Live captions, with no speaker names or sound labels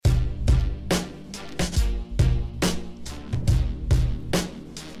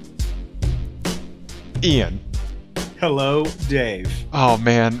Ian. Hello, Dave. Oh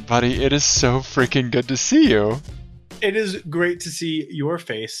man, buddy, it is so freaking good to see you. It is great to see your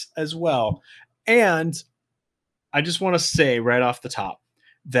face as well. And I just want to say right off the top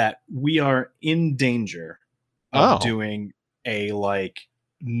that we are in danger of Oh. doing a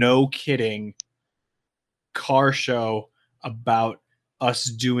no kidding car show about us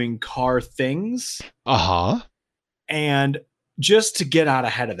doing car things. Uh-huh. And just to get out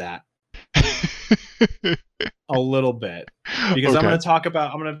ahead of that a little bit, because Okay. I'm going to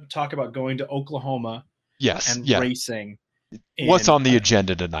talk about going to Oklahoma Yes, and yeah. racing. What's on the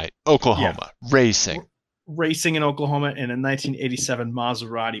agenda tonight? Oklahoma. Racing. Racing in Oklahoma in a 1987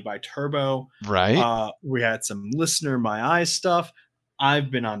 Maserati by Turbo. Right? We had some listener My Eyes stuff.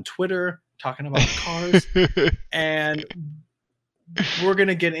 I've been on Twitter talking about cars, and we're going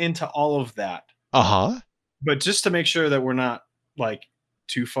to get into all of that. Uh-huh. But just to make sure that we're not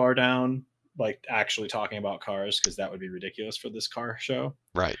too far down, actually talking about cars, because that would be ridiculous for this car show.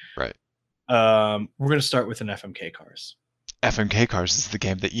 Right. We're going to start with an FMK Cars. FMK Cars is the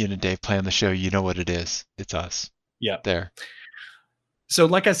game that Ian and Dave play on the show. You know what it is. It's us. Yeah. There. So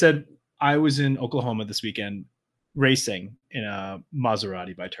like I said, I was in Oklahoma this weekend racing in a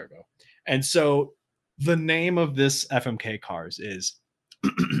Maserati by Turbo. And so the name of this FMK Cars is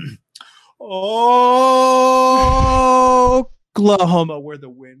Oklahoma, where the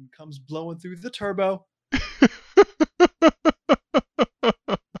wind comes blowing through the turbo.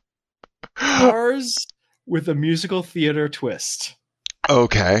 Cars with a musical theater twist.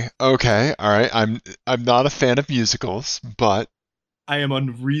 Okay. All right. I'm not a fan of musicals, but I am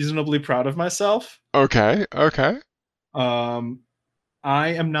unreasonably proud of myself. Okay. I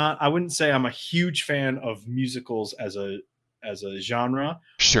wouldn't say I'm a huge fan of musicals as a genre.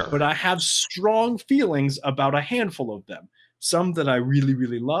 Sure. But I have strong feelings about a handful of them. Some that I really,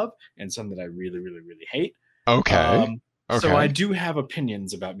 really love and some that I really, really, really hate. Okay. So I do have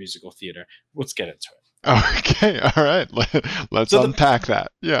opinions about musical theater. Let's get into it. Okay, all right. Let's unpack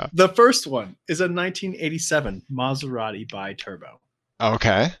that. Yeah. The first one is a 1987 Maserati by Turbo.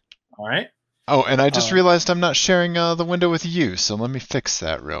 Okay. All right. Oh, and I just realized I'm not sharing the window with you, so let me fix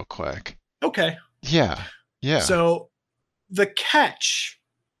that real quick. Okay. Yeah. So the catch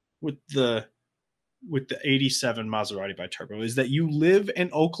with the 87 Maserati by Turbo is that you live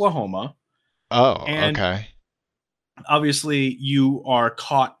in Oklahoma. Oh, okay. Obviously, you are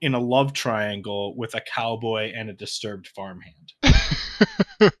caught in a love triangle with a cowboy and a disturbed farmhand.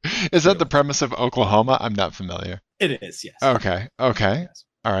 Is that the premise of Oklahoma? I'm not familiar. It is, yes. Okay. Yes.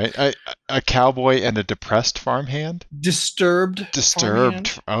 All right. A cowboy and a depressed farmhand? Disturbed.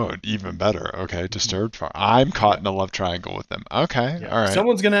 Farmhand? Oh, even better. Okay. Disturbed farm. I'm caught in a love triangle with them. Okay. Yeah. All right.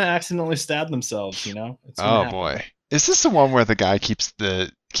 Someone's going to accidentally stab themselves, you know? Oh, boy. Is this the one where the guy keeps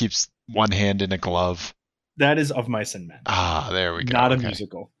one hand in a glove? That is Of Mice and Men. Ah, there we go. Not a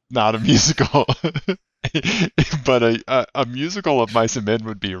musical. Not a musical. But a musical of Mice and Men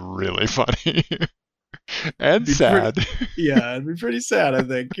would be really funny. And sad. Yeah, it'd be pretty sad, I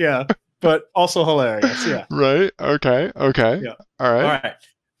think. Yeah. But also hilarious. Yeah. Right? Okay. Yeah. All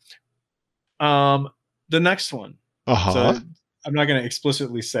right. The next one. Uh-huh. So I'm not going to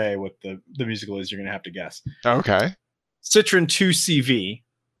explicitly say what the musical is. You're going to have to guess. Okay. Citroen 2CV.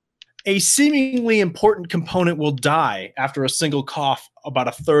 A seemingly important component will die after a single cough about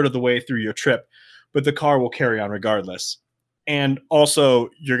a third of the way through your trip, but the car will carry on regardless. And also,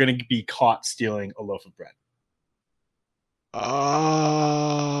 you're going to be caught stealing a loaf of bread.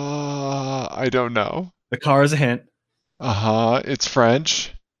 I don't know. The car is a hint. Uh-huh. It's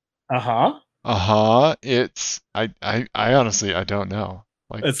French. Uh-huh. Uh-huh. It's I honestly I don't know.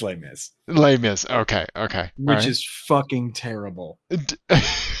 It's Les Mis. Les Mis. Okay. Which is fucking terrible.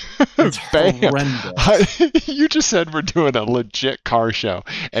 It's horrendous. You just said we're doing a legit car show,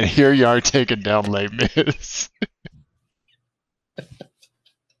 and here you are taking down Les Mis.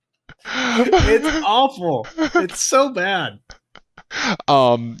 It's awful. It's so bad.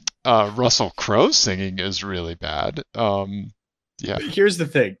 Russell Crowe singing is really bad. Yeah. Here's the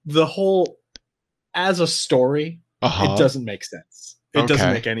thing. The whole, as a story, it doesn't make sense. It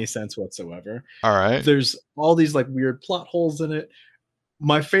doesn't make any sense whatsoever. All right. There's all these weird plot holes in it.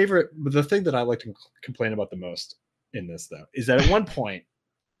 The thing that I like to complain about the most in this, though, is that at one point,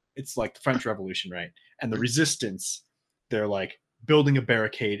 it's like the French Revolution, right? And the resistance, they're building a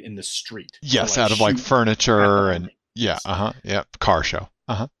barricade in the street. Yes, out of furniture and yeah, car show.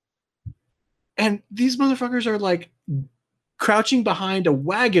 And these motherfuckers are crouching behind a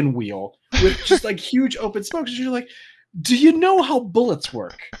wagon wheel with just huge open smokes. You're like, do you know how bullets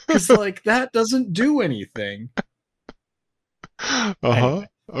work? Because that doesn't do anything. Uh-huh.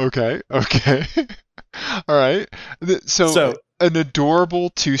 Anyway. Okay. All right. So So an adorable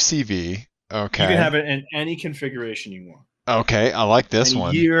 2CV. you can Okay. have it in any configuration you want, Okay, I like this any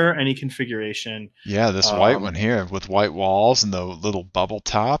one. year, any configuration. Yeah, this white Um, one here with white walls and the little bubble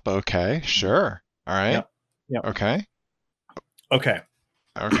top. Okay, sure. All right. yep, yep. Okay. Okay.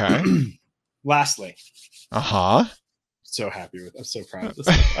 Okay. Lastly, Uh-huh. so happy with. I'm so proud of this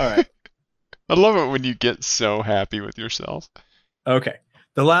one. All right. I love it when you get so happy with yourself. Okay.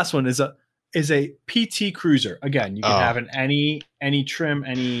 The last one is a PT Cruiser. Again, you can have Oh. in any trim,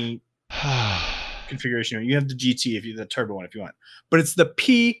 any configuration. You have the GT if you the turbo one if you want, but it's the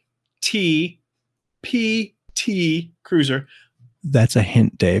PT Cruiser. That's a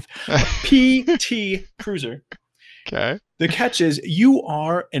hint, Dave. PT Cruiser. Okay. The catch is you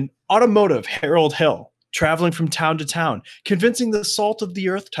are an automotive Harold Hill traveling from town to town, convincing the salt of the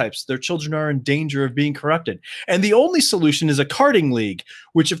earth types their children are in danger of being corrupted. And the only solution is a karting league,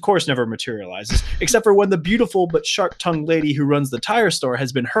 which of course never materializes, except for when the beautiful but sharp-tongued lady who runs the tire store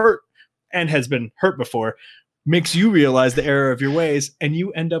has been hurt and has been hurt before, makes you realize the error of your ways, and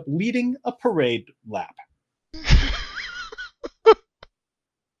you end up leading a parade lap.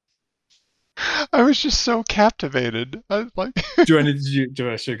 I was just so captivated. I was like, Do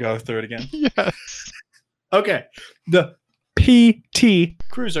I should go through it again? yes. Okay. The PT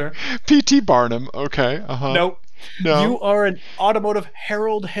Cruiser. P.T. Barnum. Okay. Uh-huh. Nope. No. You are an automotive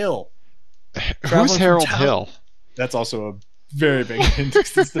Harold Hill. Who's traveling from Harold town- Hill? That's also a very big hint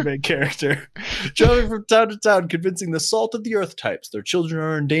because it's the main character. Traveling from town to town, convincing the salt of the earth types their children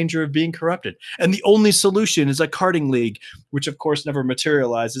are in danger of being corrupted. And the only solution is a karting league, which of course never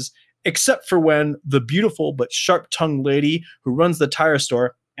materializes, except for when the beautiful but sharp-tongued lady who runs the tire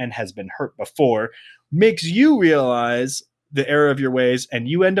store and has been hurt before makes you realize the error of your ways, and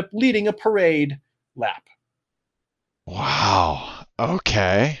you end up leading a parade lap. Wow.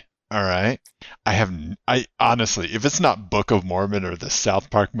 Okay. All right. I honestly, if it's not Book of Mormon or the South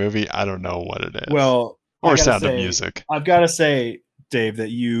Park movie, I don't know what it is. Well, Or Sound of Music. I've got to say, Dave,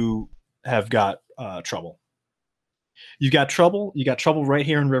 that you have got trouble. You got trouble. You got trouble right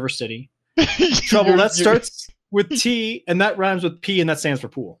here in River City. Trouble that starts with T and that rhymes with P and that stands for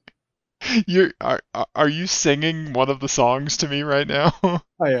pool. Are you singing one of the songs to me right now?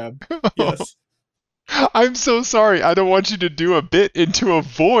 I am. Yes. I'm so sorry. I don't want you to do a bit into a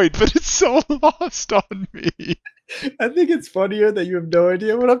void, but it's so lost on me. I think it's funnier that you have no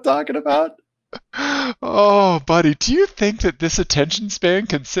idea what I'm talking about. Oh, buddy, do you think that this attention span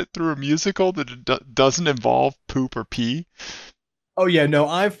can sit through a musical that doesn't involve poop or pee? Oh yeah, no,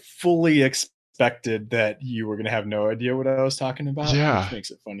 I fully expected that you were gonna have no idea what I was talking about, Yeah. which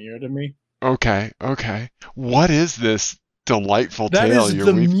makes it funnier to me. Okay, okay. What is this delightful That tale is you're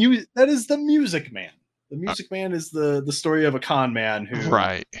the weaving? that is the Music Man. The Music Man is the story of a con man who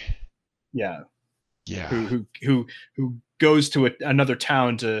Right. yeah, Yeah. who goes to another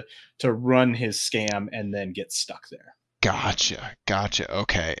town to run his scam and then gets stuck there. Gotcha. Gotcha.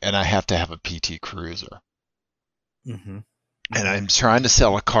 Okay. And I have to have a PT Cruiser. Mm-hmm. And I'm trying to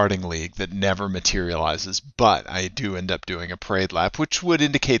sell a karting league that never materializes, but I do end up doing a parade lap, which would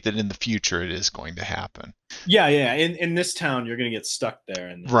indicate that in the future it is going to happen. Yeah. In this town, you're gonna get stuck there,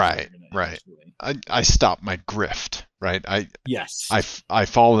 and Right, right. I stop my grift, right? Yes. I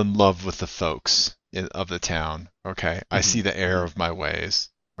fall in love with the folks of the town. Okay, I Mhm. see the error of my ways.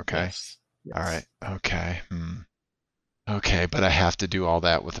 Okay, Yes. all right. Okay, okay, but I have to do all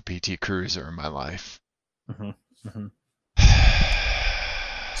that with a PT Cruiser in my life. Mm-hmm. Mm-hmm.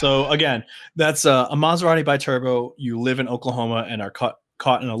 So again, that's a Maserati by Turbo. You live in Oklahoma and are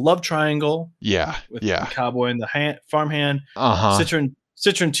caught in a love triangle. Yeah, With yeah. the cowboy and the farmhand. Uh-huh. Citroen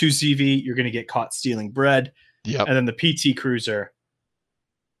 2CV. You're going to get caught stealing bread. Yep. And then the PT Cruiser,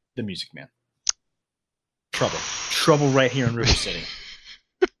 the Music Man. Trouble right here in River City.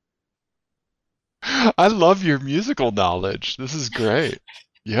 I love your musical knowledge. This is great.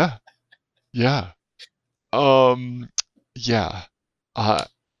 Yeah. Yeah. Yeah.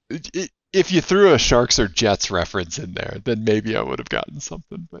 If you threw a Sharks or Jets reference in there, then maybe I would have gotten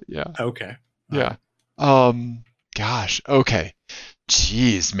something, but yeah. Okay. Yeah. Gosh. Okay.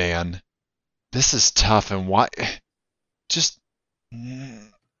 Jeez, man. This is tough and why just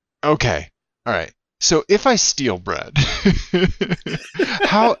okay. All right. So if I steal bread,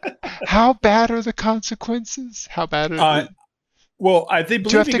 how bad are the consequences? How bad are well, I think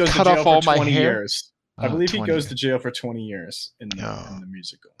do I have he to goes cut to jail off all for my 20 hair? years. I believe he 20 goes to jail for 20 years in the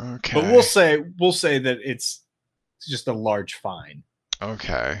musical. Okay. But we'll say that it's just a large fine.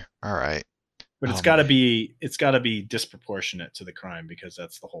 Okay. All right. But it's got to be disproportionate to the crime because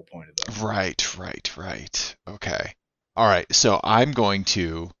that's the whole point of the Right. Okay. All right. So I'm going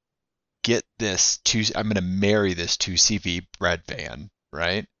to get I'm gonna marry this 2CV bread van,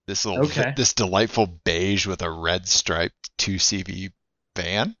 right? Okay. This delightful beige with a red striped 2CV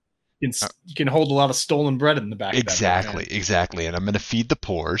van. You can hold a lot of stolen bread in the back of that red van. Exactly. And I'm gonna feed the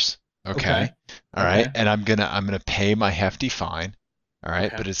poors. Okay. Okay. All right. Okay. And I'm gonna pay my hefty fine. All right,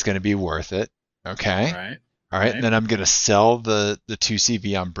 Okay. but it's gonna be worth it. All Okay. right. All right, and then I'm gonna sell the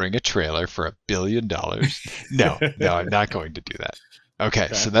 2CV on Bring a Trailer for $1 billion. No, I'm not going to do that. Okay,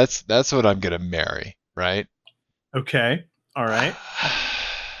 Okay. so that's what I'm gonna marry, right? Okay. All right.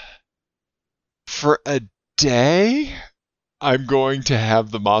 For a day, I'm going to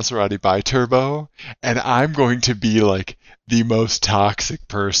have the Maserati Biturbo, and I'm going to be like the most toxic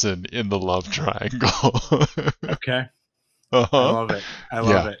person in the love triangle. Okay. I Uh-huh. love it. I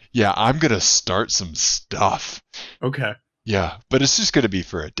love it. Yeah, I'm gonna start some stuff. Okay. Yeah, but it's just gonna be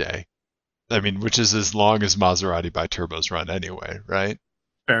for a day. I mean, which is as long as Maserati Biturbos run anyway, right?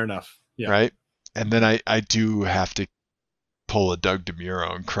 Fair enough. Yeah. Right? And then I do have to pull a Doug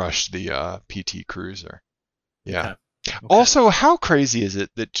DeMuro and crush the PT Cruiser. Yeah. Okay. Okay. Also, how crazy is it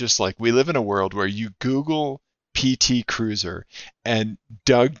that just like we live in a world where you Google PT Cruiser and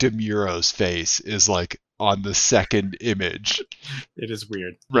Doug DeMuro's face is like on the second image, It is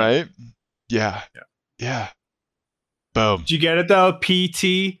weird. right? Yeah. Yeah. Yeah. Boom. Did you get it though?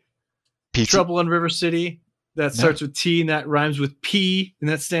 PT. PT. Trouble in River City. That starts with T and that rhymes with P and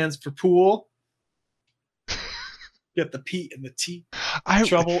that stands for pool. Get the P and the T.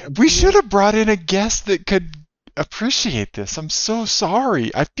 Trouble. We should have brought in a guest that could appreciate this. I'm so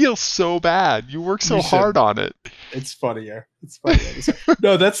sorry. I feel so bad. You worked so hard on it. It's funnier. It's funnier.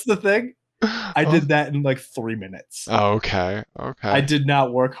 No, that's the thing. I did that in like 3 minutes. Oh, okay. Okay. I did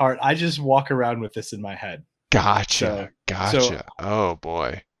not work hard. I just walk around with this in my head. Gotcha. So Oh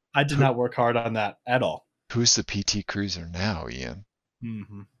boy. I did not work hard on that at all. Who's the PT Cruiser now, Ian?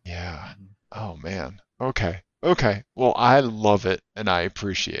 Mm-hmm. Yeah. Oh man. Okay. Okay. Well, I love it and I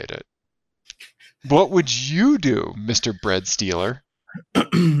appreciate it. What would you do, Mr. Bread Stealer?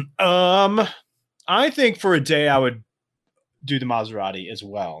 I think for a day I would do the Maserati as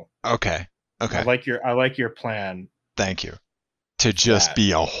well. Okay. Okay. I like your plan. Thank you. To just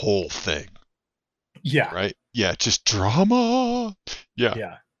be a whole thing. Yeah. Right? Yeah, just drama. Yeah.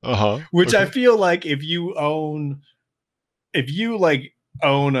 Yeah. Uh-huh. Which I feel like if you like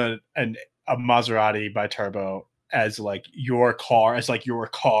own a Maserati Biturbo as like your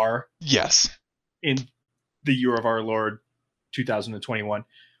car, Yes. In the year of our Lord 2021,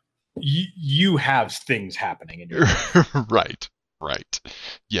 you have things happening in your life. Right.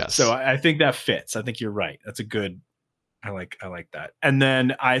 Yes. So I think that fits. I think you're right. That's a good. I like that. And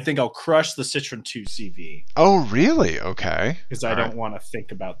then I think I'll crush the Citroen 2 CV. Oh, really? Okay. Because I don't want to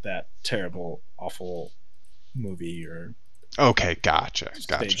think about that terrible, awful movie or Gotcha.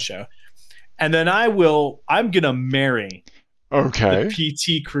 show. And then I'm gonna marry the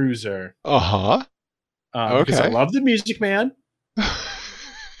PT Cruiser. Uh-huh. Because I love the Music Man.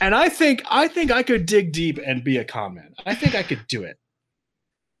 And I think I could dig deep and be a con man. I think I could do it.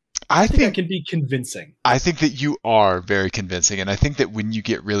 I think I can be convincing. I think that you are very convincing, and I think that when you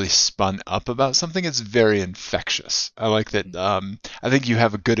get really spun up about something, it's very infectious. I like that. I think you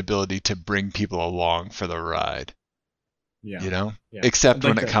have a good ability to bring people along for the ride. Yeah. You know, except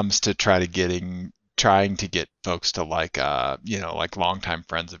when it comes to trying to get folks to like, like longtime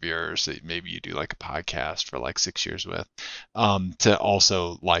friends of yours that maybe you do like a podcast for like 6 years with, to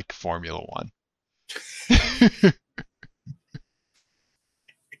also like Formula One.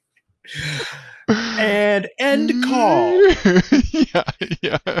 And end call.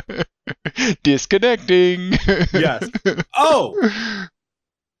 Yeah. Disconnecting. Yes. Oh.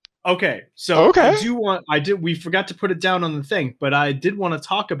 Okay. So we forgot to put it down on the thing, but I did want to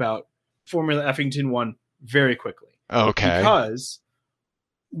talk about Formula Effington 1 very quickly. Okay. Because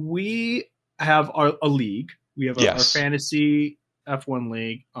we have a league. We have our fantasy F1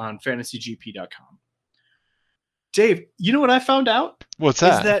 league on fantasygp.com. Dave, you know what I found out? What's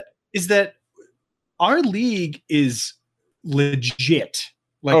that? Is that our league is legit.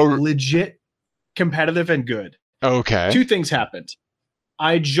 Legit competitive and good. Okay. 2 things happened.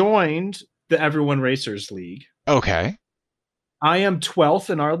 I joined the Everyone Racers League. Okay. I am 12th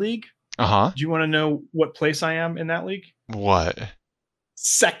in our league. Uh-huh. Do you want to know what place I am in that league? What?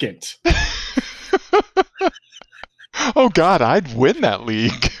 2nd. Oh God, I'd win that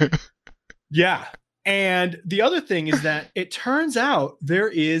league. Yeah. And the other thing is that it turns out there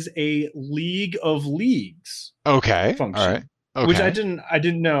is a League of Leagues function. All right. Okay. Which I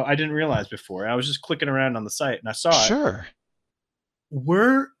didn't know. I didn't realize before. I was just clicking around on the site and I saw it. Sure.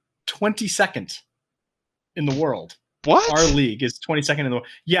 We're 22nd in the world. What? Our league is 22nd in the world.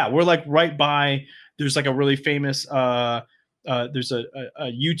 Yeah, we're like right by. There's like a really famous. There's a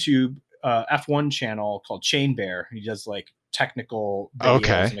YouTube F1 channel called Chain Bear. He does like technical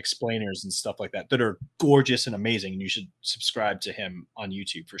videos and explainers and stuff like that are gorgeous and amazing. And you should subscribe to him on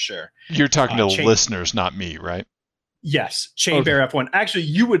YouTube for sure. You're talking to listeners, not me, right? Yes, Chain Bear F1. Actually,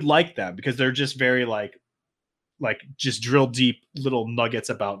 you would like them because they're just very like just drill deep little nuggets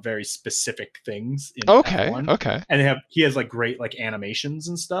about very specific things in F1. Okay. And he has like great like animations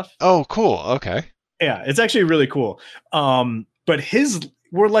and stuff. Oh, cool. Okay. Yeah, it's actually really cool. But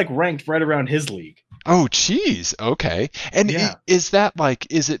we're like ranked right around his league. Oh, geez. Okay. And is that like,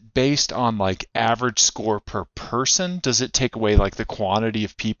 is it based on like average score per person? Does it take away like the quantity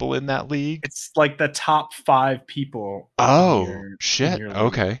of people in that league? It's like the top 5 people. Oh, shit.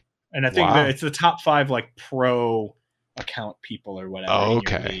 Okay. And I think it's the top 5 like pro account people or whatever in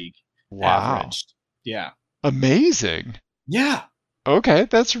your league. Wow. Averaged. Yeah. Amazing. Yeah. Okay,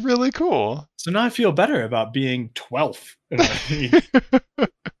 that's really cool. So now I feel better about being 12th in our league.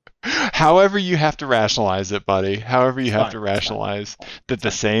 However you have to rationalize it, buddy. However you have to rationalize that the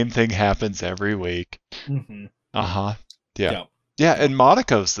same thing happens every week. Mm-hmm. Uh-huh. Yeah. Yeah, and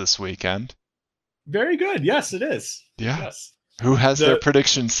Monaco's this weekend. Very good. Yes, it is. Yeah. Yes. Who has their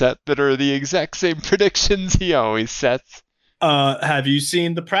predictions set that are the exact same predictions he always sets? Have you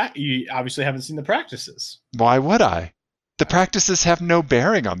seen you obviously haven't seen the practices. Why would I? The practices have no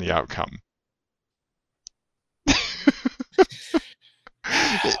bearing on the outcome.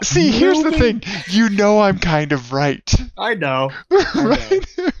 See, here's the thing. You know I'm kind of right. I know. Right?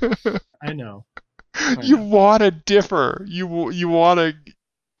 I know. You want to differ. You want to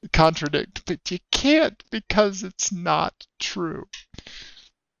contradict, but you can't because it's not true.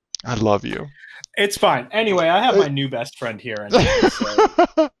 I love you. It's fine. Anyway, I have my new best friend here.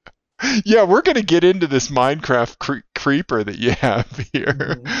 So. Yeah, we're gonna get into this Minecraft creeper that you have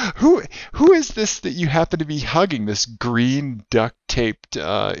here. Mm-hmm. Who is this that you happen to be hugging? This green duct taped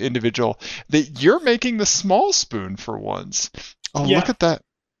individual that you're making the small spoon for once. Oh, look at that.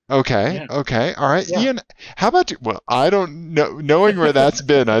 Okay, okay, all right, Ian. How about you? Well, I don't know. Knowing where that's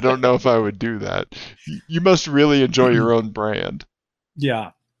been, I don't know if I would do that. You must really enjoy your own brand.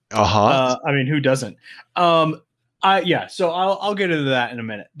 Yeah. I mean, who doesn't? So I'll get into that in a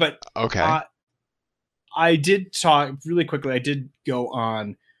minute. But I did talk really quickly. I did go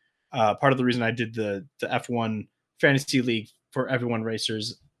on. Part of the reason I did the F1 Fantasy League for Everyone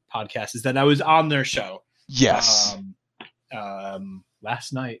Racers podcast is that I was on their show. Yes.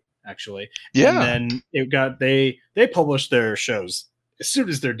 Last night, actually. Yeah. And then they published their shows as soon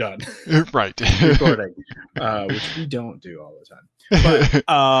as they're done. Right. Recording, which we don't do all the time. But,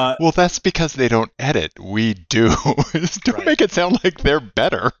 well, that's because they don't edit. We do. Don't make it sound like they're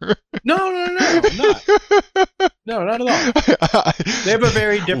better. No, not. No, not at all. They have a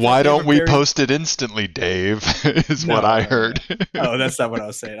very different. Why don't we post it instantly, Dave? What I heard. Oh, that's not what I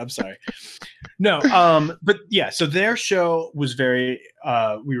was saying. I'm sorry. No, but yeah. So their show was very.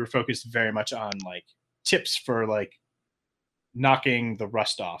 We were focused very much on like tips for like knocking the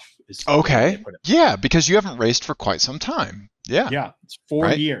rust off. Okay. Yeah, because you haven't raced for quite some time. Yeah. Yeah, it's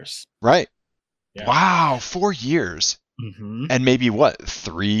 4 years. Right. Yeah. Wow, 4 years. Mm-hmm. And maybe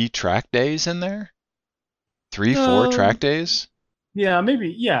 3 track days in there? 3-4 track days? Yeah,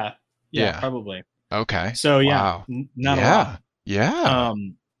 maybe. Yeah, probably. Okay. So wow. Not a lot. Yeah.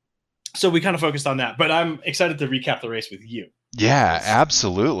 So we kind of focused on that, but I'm excited to recap the race with you. Yeah,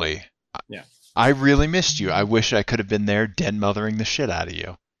 absolutely. Yeah. I really missed you. I wish I could have been there den mothering the shit out of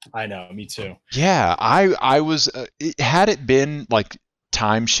you. I know, me too. Yeah, I was. Had it been like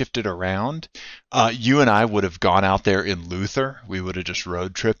time shifted around, you and I would have gone out there in Luther. We would have just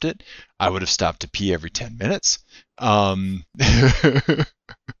road tripped it. I would have stopped to pee every 10 minutes. I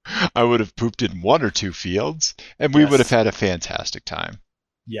would have pooped in 1 or 2 fields, and we would have had a fantastic time.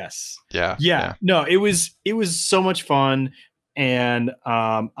 Yes. Yeah. No, it was so much fun, and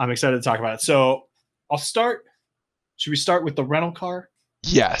I'm excited to talk about it. So I'll start. Should we start with the rental car?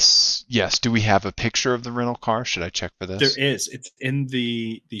 Yes. Do we have a picture of the rental car? Should I check for this? There is. It's in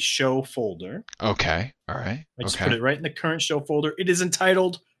the show folder. Okay. All right. I just put it right in the current show folder. It is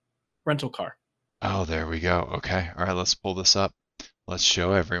entitled Rental Car. Oh, there we go. Okay. All right. Let's pull this up. Let's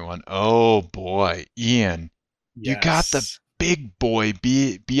show everyone. Oh boy, Ian, you got the big boy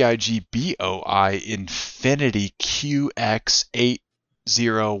BIGBOI Infinity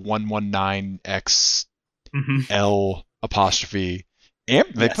QX80119XL apostrophe.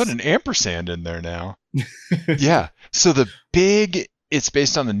 They put an ampersand in there now. Yeah. So it's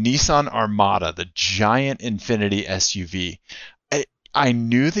based on the Nissan Armada, the giant Infinity SUV. I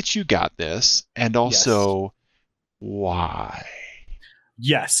knew that you got this, and also Why?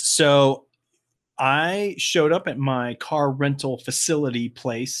 Yes. So I showed up at my car rental facility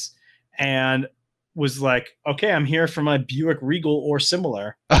place and was like, okay, I'm here for my Buick Regal or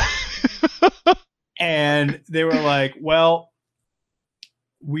similar. And they were like, well,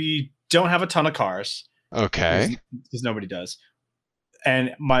 we don't have a ton of cars Okay. because nobody does.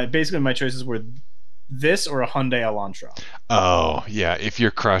 And my choices were this or a Hyundai Elantra. Oh, yeah. If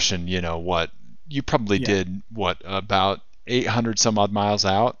you're crushing, what you probably Yeah. did, about 800 some odd miles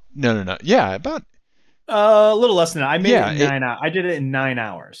out? No. Yeah, about A little less than that. I made it yeah. in 9 hours. I did it in 9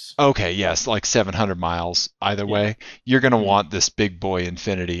 hours. Okay, yes, like 700 miles. Either Yeah. way, you're gonna Mhm. want this big boy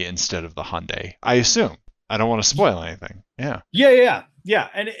Infinity instead of the Hyundai. I assume. I don't want to spoil anything. Yeah. Yeah.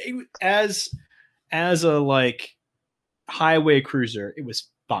 And as a like highway cruiser, it was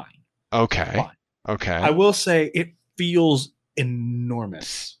fine. Okay. Fine. Okay. I will say it feels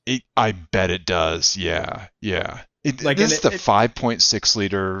enormous. I bet it does. Yeah. Yeah. Like, This is the 5.6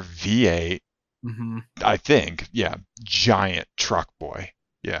 liter V8, mhm. I think. Yeah. Giant truck boy.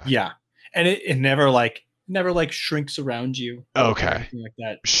 Yeah. Yeah, and it never shrinks around you. Okay. Or anything like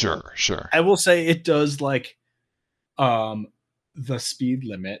that. Sure. I will say it does like the speed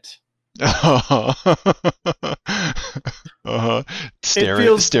limit. Uh-huh.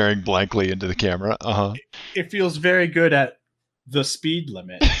 Feels Staring blankly into the camera. Uh-huh. it feels very good at the speed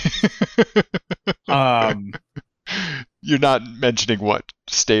limit. Um, You're not mentioning what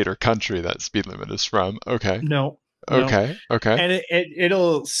state or country that speed limit is from. Okay. no, Okay. and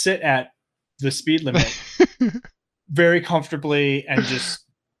it'll sit at the speed limit very comfortably and just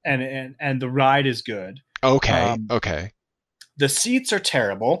and the ride is good. Okay. The seats are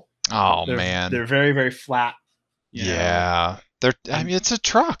terrible. Oh They're man. they're very very flat. Yeah. I mean, it's a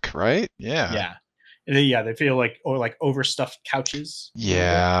truck, right? Yeah. They feel like overstuffed couches.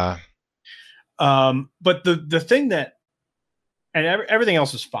 Yeah. But the thing that and everything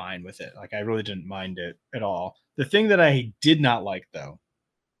else was fine with it. Like I really didn't mind it at all. The thing that I did not like though,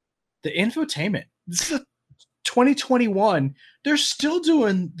 the infotainment. This is a 2021. They're still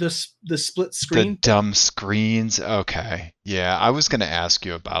doing the split screen. The dumb screens. Okay. Yeah, I was gonna ask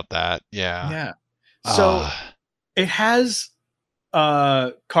you about that. Yeah. Yeah. So it has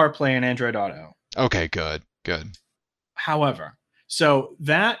CarPlay and Android Auto. Okay, good. However, so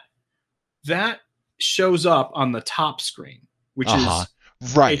that shows up on the top screen, which is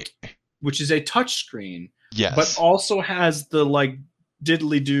right. which is a touch screen. Yes. But also has the like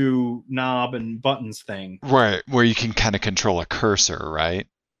diddly do knob and buttons thing. Right, where you can kind of control a cursor, right?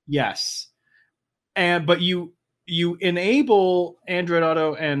 Yes. But you enable Android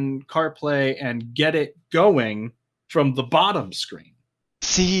Auto and CarPlay and get it going from the bottom screen.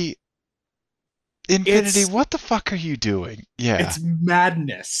 See, Infinity, what the fuck are you doing? Yeah. It's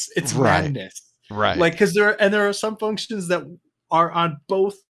madness. It's madness. Right. Like cuz there are some functions that are on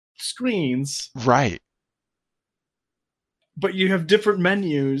both screens. Right. But you have different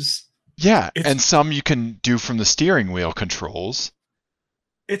menus. Yeah, and some you can do from the steering wheel controls.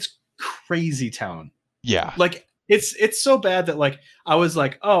 It's crazy town. Yeah. Like it's so bad that like I was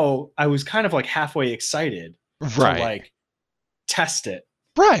like, oh, I was kind of like halfway excited to like test it.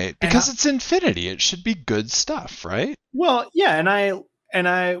 Right, because it's Infinity. It should be good stuff, right? Well, yeah,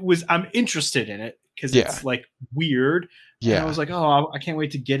 I'm interested in it because it's like weird. Yeah. And I was like, oh, I can't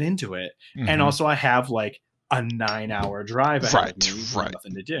wait to get into it. Mm-hmm. And also I have like a 9-hour drive ahead of me,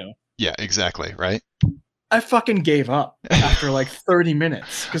 nothing to do. Yeah, exactly, right? I fucking gave up after like 30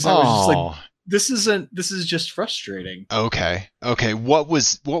 minutes because I was just like, this is just frustrating. Okay. What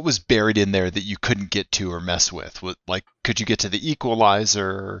was buried in there that you couldn't get to or mess with? Like, could you get to the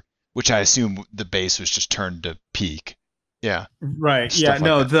equalizer, which I assume the bass was just turned to peak? Yeah. Right. Yeah.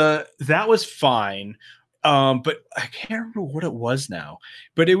 No, that was fine. But I can't remember what it was now.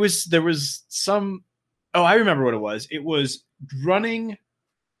 But there was some. Oh, I remember what it was. It was running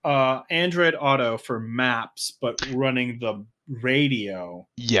Android Auto for maps, but running the radio.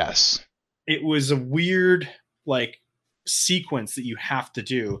 Yes. It was a weird like sequence that you have to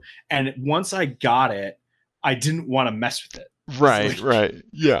do. And once I got it, I didn't want to mess with it. Right.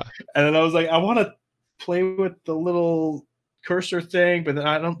 Yeah. And then I was like, I want to play with the little cursor thing, but then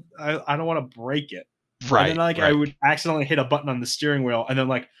I don't want to break it. Right. And then I would accidentally hit a button on the steering wheel and then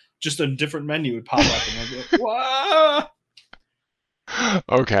like just a different menu would pop up and I'd be like, whoa.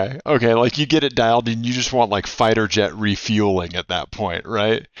 Okay. Like you get it dialed and you just want like fighter jet refueling at that point,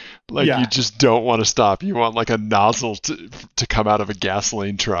 right? Like you just don't want to stop. You want like a nozzle to come out of a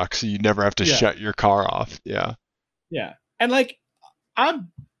gasoline truck so you never have to shut your car off. Yeah. Yeah. And like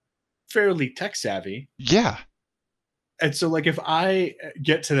I'm fairly tech savvy. Yeah. And so like if I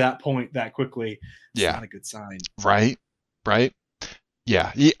get to that point that quickly, it's Yeah. not a good sign. Right. Right.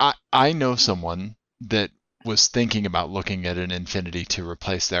 Yeah. I know someone that was thinking about looking at an Infiniti to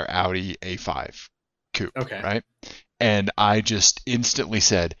replace their Audi A5 coupe. Okay. Right. And I just instantly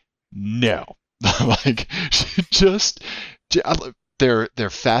said no. Like just they're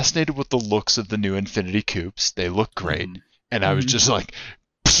fascinated with the looks of the new Infiniti coupes. They look great. Mhm. And I was Mhm. just like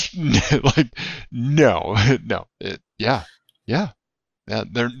like no. Yeah.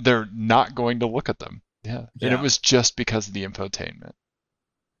 They're not going to look at them. Yeah. And it Yeah. was just because of the infotainment.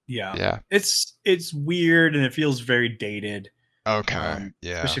 Yeah. Yeah. It's weird and it feels very dated. Okay.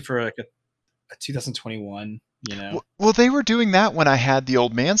 Yeah. Especially for like a 2021, you know. Well, they were doing that when I had the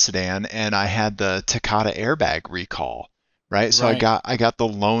old man sedan and I had the Takata airbag recall, right? So Right. I got the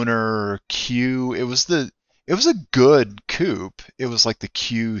Loner Q. It was a good coupe. It was like the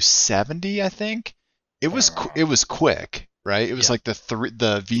Q70, I think. It was quick, right? It was Yeah. like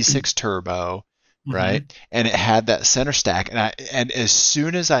the V6 turbo, right? Mhm. And it had that center stack. And as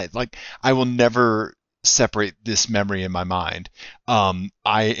soon as I will never separate this memory in my mind.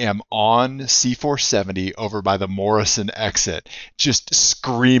 I am on C470 over by the Morrison exit, just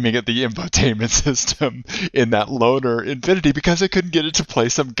screaming at the infotainment system in that Loner Infiniti because I couldn't get it to play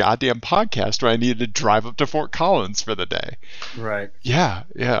some goddamn podcast where I needed to drive up to Fort Collins for the day. Right. Yeah,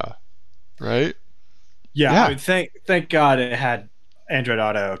 right. Yeah. I mean, thank God it had Android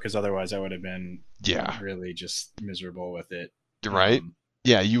Auto, because otherwise I would have been really just miserable with it. Right.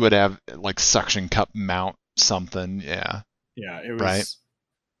 Yeah, you would have like suction cup mount something. Yeah. Yeah, it was. Right.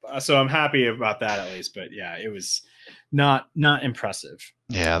 So I'm happy about that at least, but yeah, it was not impressive.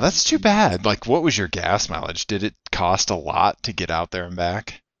 Yeah, that's too bad. Like, what was your gas mileage? Did it cost a lot to get out there and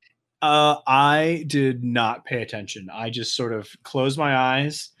back? I did not pay attention. I just sort of closed my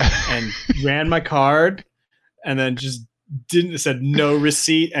eyes and ran my card, and then just said no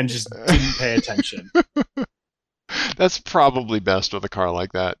receipt and just didn't pay attention. That's probably best with a car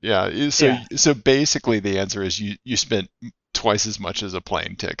like that. Yeah. So basically the answer is you spent twice as much as a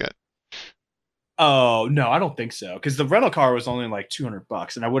plane ticket. Oh, no, I don't think so. Because the rental car was only like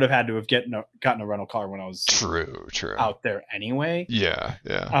 $200, and I would have had to have gotten a rental car when I was true out there anyway. Yeah.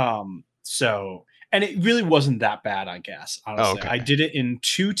 So, and it really wasn't that bad on gas, honestly. Okay. I did it in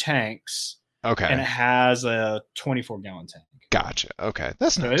 2 tanks. Okay. And it has a 24-gallon tank. Gotcha. Okay.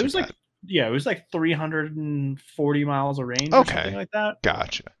 That's not too bad. It was like 340 miles of range or something like that.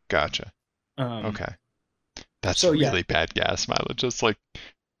 Gotcha. Okay. That's really bad gas mileage. It's like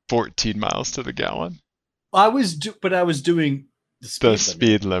 14 miles to the gallon. I was doing the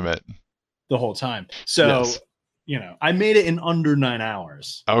speed limit the whole time. So, I made it in under 9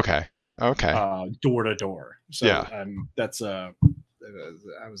 hours. Okay. Door to door. So, that's I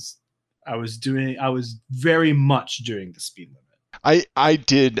was very much doing the speed limit. I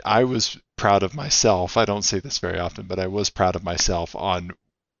was proud of myself. I don't say this very often, but I was proud of myself on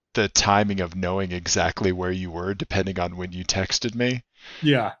the timing of knowing exactly where you were depending on when you texted me.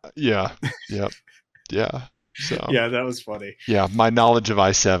 Yeah. Yep. Yeah. So yeah, that was funny. Yeah, my knowledge of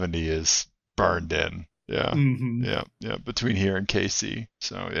I-70 is burned in. Yeah. Mm-hmm. Yeah, between here and KC.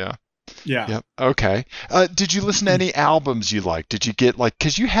 So yeah. Yeah. Okay. Did you listen to any albums you liked? Did you get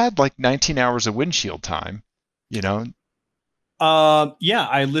because you had 19 hours of windshield time, Yeah,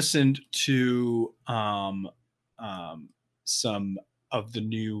 I listened to some of the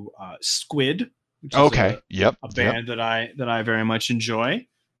new Squid, which is a band that I very much enjoy.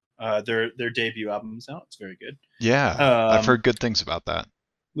 Their debut album is out. It's very good. Yeah, I've heard good things about that.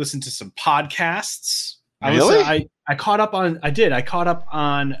 Listen to some podcasts. Really? I caught up on. I caught up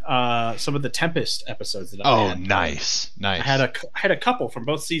on some of the Tempest episodes that I had. Oh, nice. I had a couple from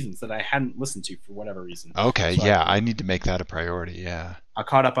both seasons that I hadn't listened to for whatever reason. Okay, so I need to make that a priority. Yeah, I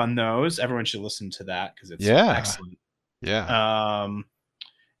caught up on those. Everyone should listen to that because it's excellent. Yeah.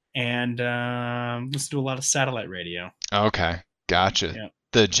 And listen to a lot of satellite radio. Okay, gotcha. Yeah.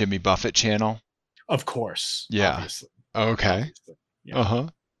 The Jimmy Buffett channel. Of course. Yeah. Obviously. Okay. Obviously. Yeah.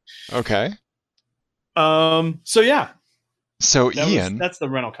 Okay. So yeah. So Ian, that's the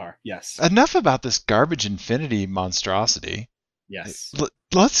rental car. Yes. Enough about this garbage Infiniti monstrosity. Yes.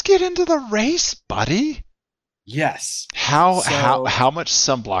 Let's get into the race, buddy. Yes. How much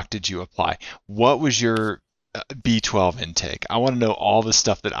sunblock did you apply? What was your B12 intake? I want to know all the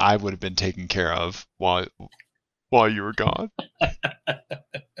stuff that I would have been taking care of while you were gone.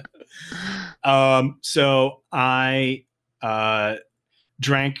 So I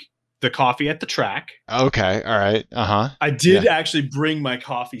drank the coffee at the track. Okay. All right. I did actually bring my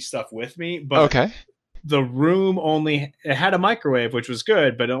coffee stuff with me, but the room only it had a microwave, which was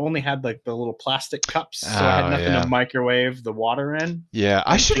good, but it only had like the little plastic cups, so I had Oh nothing to yeah. microwave the water in. Yeah,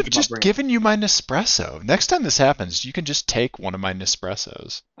 I I didn't should think have about just bringing. given you my Nespresso. Next time this happens, you can just take one of my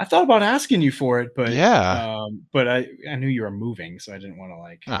Nespressos. I thought about asking you for it, Yeah. but I knew you were moving, so I didn't want to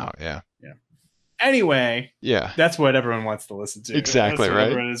like. Oh yeah. Yeah. Anyway, Yeah. that's what everyone wants to listen to. That's Exactly, what right?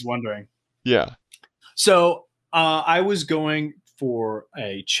 everyone is wondering. Yeah. So I was going for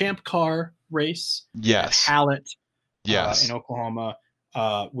a Champ Car race at Yes. Hallett in Yes. Oklahoma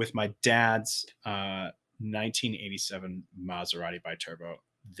with my dad's 1987 Maserati Biturbo.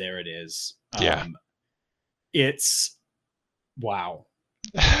 There it is. Yeah. It's wow.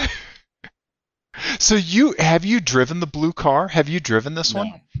 So have you driven the blue car? Have you driven this one?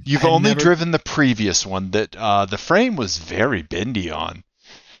 No, I You've had only never. driven the previous one that the frame was very bendy on.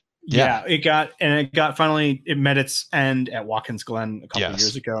 Yeah, it got finally it met its end at Watkins Glen a couple Yes.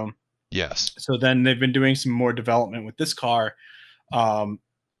 years ago. Yes. So then they've been doing some more development with this car, and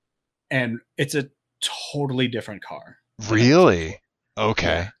it's a totally different car. Really? Okay.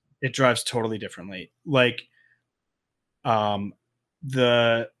 Yeah, it drives totally differently. Like, the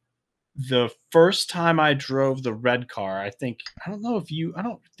first time I drove the red car, I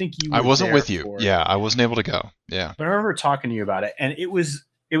don't think you I were wasn't there with you. for it, Yeah, I wasn't able to go. Yeah. but I remember talking to you about it, and it was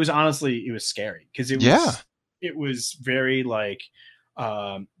honestly it was scary because Yeah. it was very like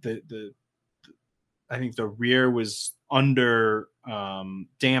the I think the rear was under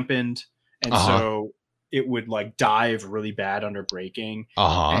dampened, and Uh-huh. so it would like dive really bad under braking,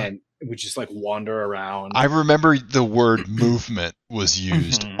 Uh-huh. and it would just like wander I around. remember the word movement was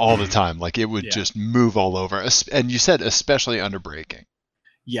used all the time. Like it would Yeah, just move all over. And you said especially under braking.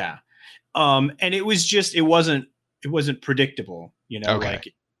 yeah. And it was just it wasn't predictable, you know, Okay.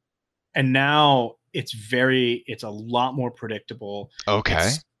 like, and now it's a lot more predictable. Okay.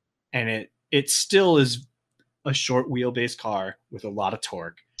 It's and it still is a short wheelbase car with a lot of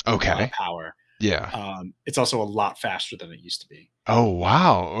torque and a lot of Okay. power. Yeah. It's also a lot faster than it used to be. Oh,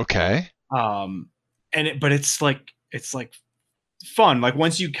 wow. Okay. Um, but it's like fun. Like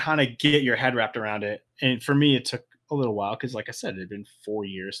once you kind of get your head wrapped around it, and for me, it took a little while because, like I said, it had been 4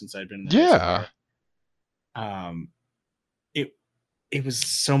 years since I'd been in the racing Yeah. car. Um, it it was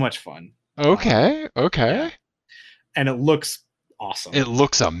so much fun. Okay. Yeah, Okay. and it looks awesome. It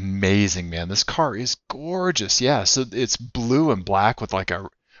looks amazing, man. This car is gorgeous. Yeah, so it's blue and black with like a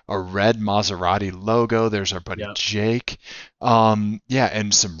red Maserati logo. There's our buddy Yep. Jake. Yeah,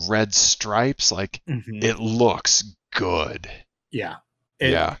 and some red stripes. Like Mm-hmm. it looks good. Yeah.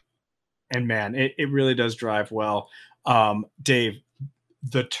 It Yeah. and man, it really does drive well. Dave,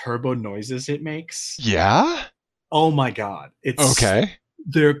 the turbo noises it makes. Yeah? Oh my god. Okay.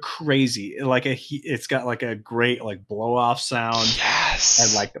 They're crazy. It's got like a great like blow off sound and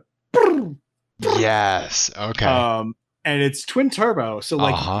Yes. like the Yes. Okay. and it's twin turbo, so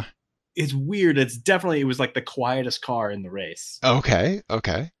like Uh-huh. it's weird. It was like the quietest car in the race. Okay.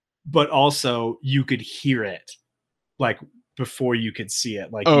 Okay. But also you could hear it like before you could see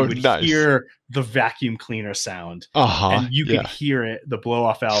it. Like you Oh, would nice. hear the vacuum cleaner sound, Uh-huh. and you could Yeah. hear it, the blow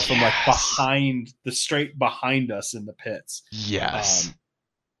off valve from like Yes. straight behind us in the pits. Yes.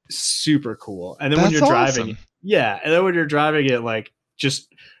 Super cool. And then when That's you're driving, awesome. yeah, and then when you're driving it, like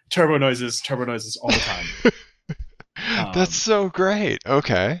just turbo noises all the time. That's so great.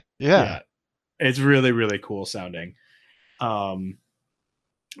 Okay. Yeah, Yeah. it's really really cool sounding.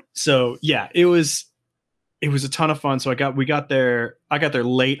 So yeah, it was a ton of fun. So I got there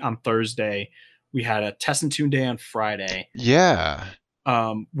late on Thursday. We had a test and tune day on Friday, Yeah.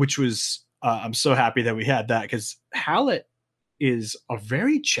 which was I'm so happy that we had that because Hallett is a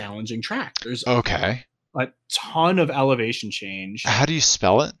very challenging track. There's Okay. a ton of elevation change. How do you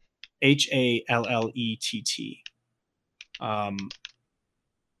spell it? Hallett.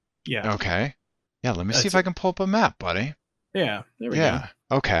 Yeah. Okay. Yeah, let me see That's if I can pull up a map, buddy. Yeah, there we go. Yeah.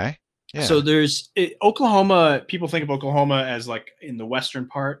 Okay. Yeah. So Oklahoma. People think of Oklahoma as like in the western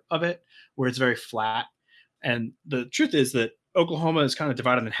part of it, where it's very flat. And the truth is that Oklahoma is kind of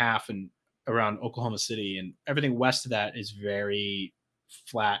divided in half and around Oklahoma City, and everything west of that is very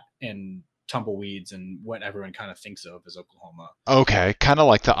flat and tumbleweeds and what everyone kind of thinks of as Oklahoma. Okay, kind of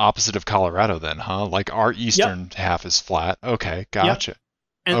like the opposite of Colorado then, huh? Like our Yep. eastern half is flat. Okay, Yep. gotcha.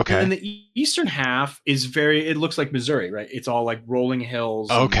 And Okay. the eastern half is it looks like Missouri, right? It's all like rolling hills.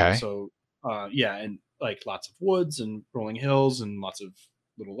 Okay. And so, yeah, and like lots of woods and rolling hills and lots of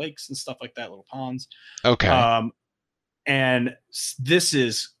little lakes and stuff like that, little ponds. Okay. And this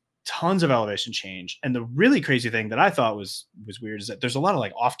is tons of elevation change. And the really crazy thing that I thought was weird is that there's a lot of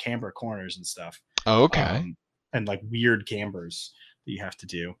like off camber corners and stuff. Okay. And like weird cambers that you have to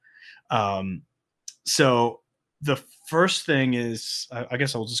do. So the first thing is, I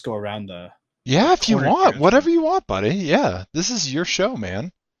guess I'll just go around the Yeah, if you corner want, here. whatever you want, buddy. Yeah, this is your show,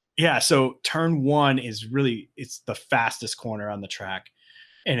 man. Yeah, so turn one is really, it's the fastest corner on the track,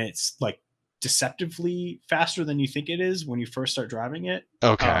 and it's like deceptively faster than you think it is when you first start driving it.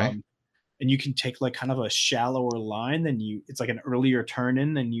 Okay. Um, and you can take like kind of a shallower line than it's like an earlier turn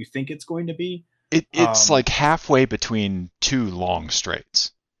in than you think it's going to be. It's Um, like halfway between two long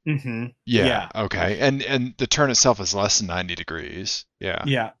straights. Yeah, yeah, okay. And the turn itself is less than 90 degrees. Yeah.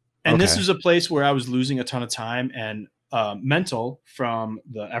 yeah. And this Okay. was a place where I was losing a ton of time, and Mental from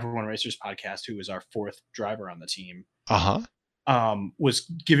the Everyone Racers podcast, who was our fourth driver on the team, Uh-huh. was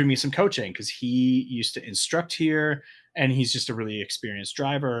giving me some coaching because he used to instruct here, and he's just a really experienced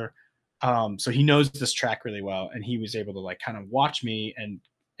driver. So he knows this track really well, and he was able to like kind of watch me and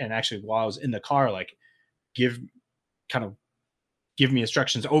actually while I was in the car, like give kind of give me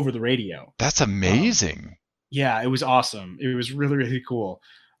instructions over the radio. That's Um, amazing. yeah, it was awesome. It was really really cool.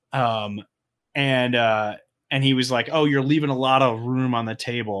 Um, and he was like, "Oh, you're leaving a lot of room on the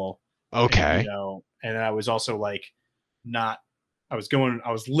table," and Okay. and I was also like, not. I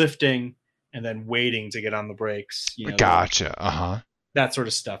was lifting and then waiting to get on the brakes, Gotcha. Uh-huh. that sort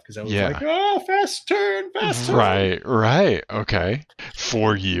of stuff. Because I was like, Yeah. "Oh, fast turn, fast turn." Right, right. Okay.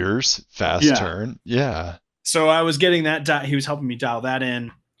 4 years, fast Yeah. turn. Yeah. So I was getting that. He was helping me dial that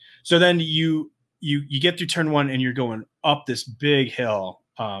in. So then you get through turn one and you're going up this big hill.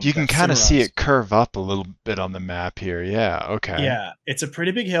 You can That kind of see Cimarron's. it curve up a little bit on the map here. Yeah, okay. Yeah, it's a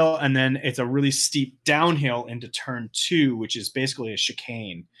pretty big hill, and then it's a really steep downhill into turn two, which is basically a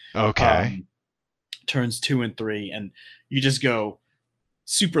chicane. Okay. Um, turns two and three, and you just go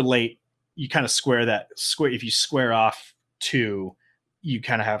super late. You kind of square. If you square off two, you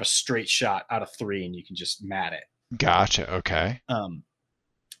kind of have a straight shot out of three, and you can just mat it. Gotcha. Okay.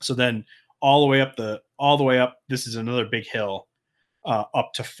 So then all the way up. This is another big hill,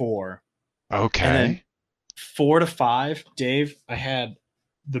 up to four, and then Okay. 4 to 5. Dave, I had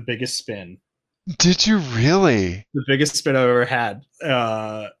the biggest spin, Did you really? the biggest spin I've ever had,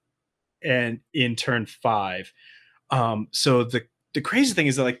 and in turn five. So the crazy thing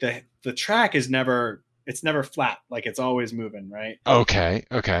is that like the track is never, it's never flat, like it's always moving, right? Okay.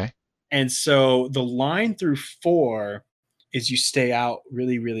 Okay. And so the line through four is you stay out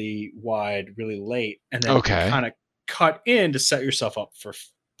really really wide really late, and then Okay. kind of cut in to set yourself up for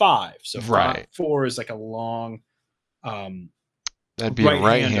five. So Right. four is like a long um, That'd be a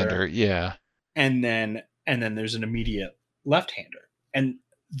right hander, right-hander. Yeah. and then there's an immediate left hander. And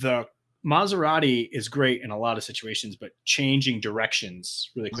the Maserati is great in a lot of situations, but changing directions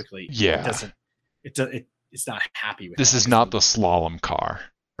really quickly, Yeah. it's not happy with This that is because not the slalom car,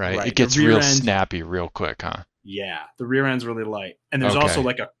 right? It right, the gets rear real end, snappy real quick, huh? yeah, the rear end's really light, and there's also Okay.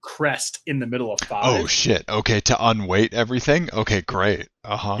 like a crest in the middle of Oh five. shit. Okay, to unweight everything? Okay, great.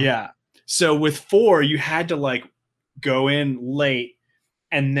 Uh-huh. Yeah, so with four you had to like go in late,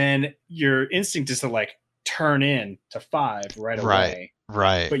 and then your instinct is to like turn in to five right Right. away,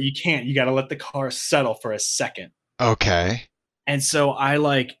 Right. but you can't. You got to let the car settle for a second. Okay. And so had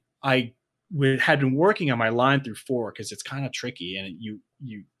been working on my line through four because it's kind of tricky, and you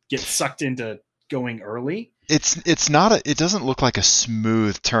get sucked into going early. It's not it doesn't look like a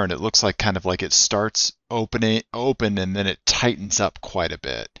smooth turn. It looks like kind of like it starts open and then it tightens up quite a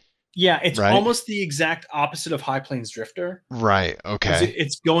bit, Yeah, it's right? almost the exact opposite of High Plains Drifter Right. because Okay.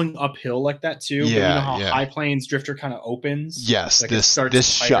 it's going uphill like that too. But you know Yeah, how yeah. High Plains Drifter kind of opens, Yes, like it this starts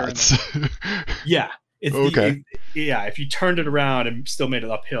this tighter and shuts. yeah, Okay. yeah. If you turned it around and still made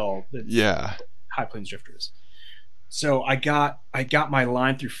it uphill, it's Yeah. High Plains Drifters. So I got my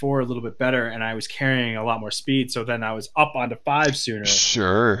line through four a little bit better, and I was carrying a lot more speed. So then I was up onto five sooner,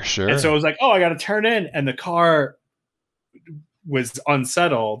 Sure, and so I sure. was like, "Oh, I got to turn in," and the car was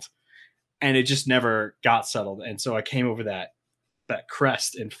unsettled, and it just never got settled. And so I came over that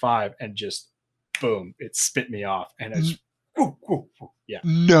crest in five, and just boom, it spit me off, and N- it's whoo, whoo, whoo. Yeah.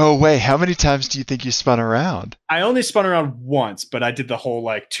 No way. How many times do you think you spun around? I only spun around once, but I did the whole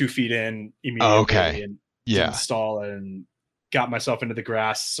like 2 feet in immediately Okay. and didn't Yeah. stall and got myself into the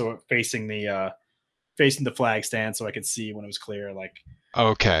grass, so facing the flag stand so I could see when it was clear. Like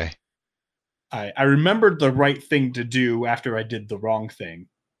Okay. I remembered the right thing to do after I did the wrong thing.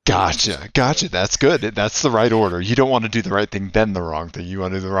 Gotcha. Gotcha. That's good. That's the right order. You don't want to do the right thing, then the wrong thing. You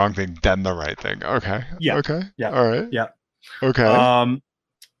want to do the wrong thing, then the right thing. Okay. Yeah, Okay. yeah, All right. yeah. Okay. Um,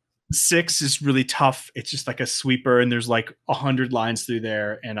 6 is really tough. It's just like a sweeper, and there's like 100 lines through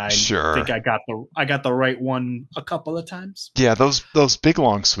there, and I think Sure. I got the right one a couple of times. Yeah, those big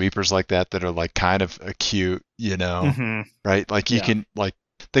long sweepers like that are like kind of acute, Mm-hmm. right? Like you Yeah. can like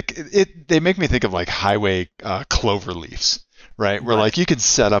They make me think of like highway clover leaves, right? Where like Right. you can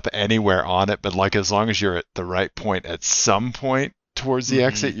set up anywhere on it, but like as long as you're at the right point at some point towards the Hmm.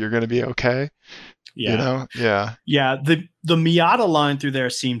 exit, you're going to be okay. You Yeah. know? Yeah. Yeah. The Miata line through there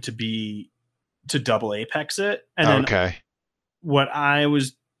seemed to be to double apex it. And then Okay. what I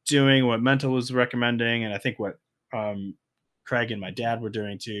was doing, what Mental was recommending, and I think what um, Craig and my dad were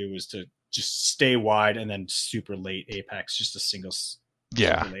doing too, was to just stay wide and then super late apex, just a single super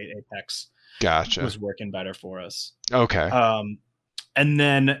Yeah. late apex Gotcha. was working better for us. Okay. Um, and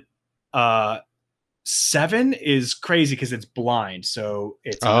then uh, 7 is crazy because it's blind, so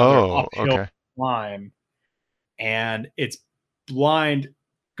it's another Oh, uphill okay. climb, and it's blind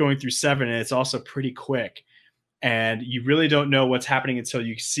going through 7, and it's also pretty quick. And you really don't know what's happening until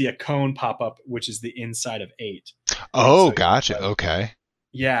you see a cone pop up, which is the inside of 8. And Oh, so, gotcha. like, Okay.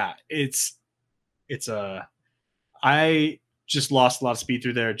 yeah, it's a. I just lost a lot of speed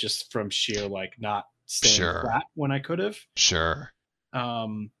through there just from sheer like not staying Sure. flat when I could have. Sure.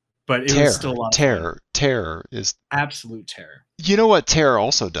 Um, but it was still Terror. a lot of fun. Terror is. Absolute terror. You know what terror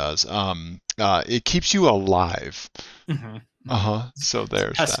also does? It keeps you alive. Mm-hmm. Mm-hmm. Uh-huh. So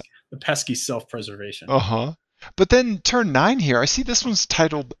there's that. The pesky self preservation. Uh-huh. But then turn 9 here, I see this one's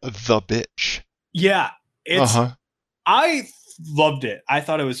titled The Bitch. Yeah, it's Uh-huh. I loved it. I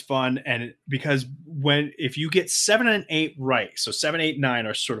thought it was fun, and because if you get 7 and 8 right, so 7, 8, 9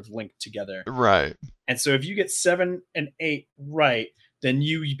 are sort of linked together, Right. and so if you get 7 and 8 right, then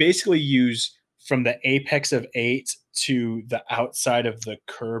you basically use from the apex of 8 to the outside of the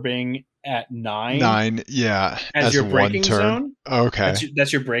curbing at 9 9, yeah, as as your one braking turn. zone. Okay.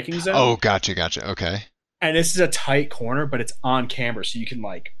 That's your braking Oh, zone, gotcha. Okay. and this is a tight corner, but it's on camber, so you can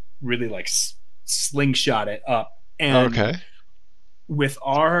like really like slingshot it up. And Okay. with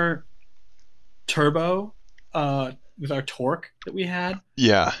our turbo, with our torque that we had,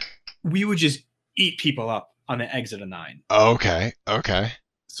 Yeah. we would just eat people up on the exit of 9. Okay. Okay.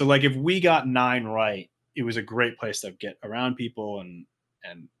 So like if we got 9 right, it was a great place to get around people and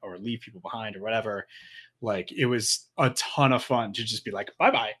or leave people behind or whatever. Like it was a ton of fun to just be like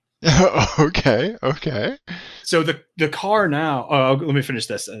bye bye. Okay. Okay. So the car now. Oh, let me finish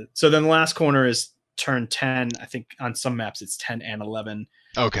this. So then the last corner is turn 10. I think on some maps it's 10 and 11.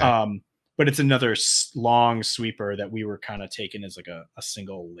 Okay. Um, but it's another long sweeper that we were kind of taking as like a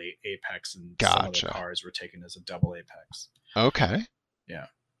single late apex, and some other Gotcha. cars were taken as a double apex. Okay. Yeah,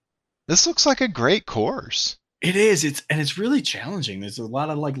 This looks like a great course. it is. It's really challenging. There's a lot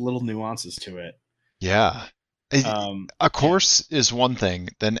of like little nuances to it. Yeah. A a Yeah, course is one thing,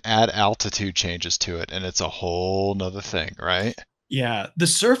 then add altitude changes to it, and it's a whole nother thing, right? yeah. The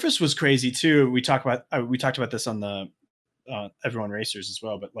surface was crazy too. We talked about this on the Everyone Racers as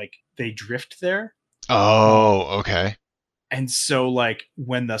well, but like they drift there. Um, Oh, okay. and so like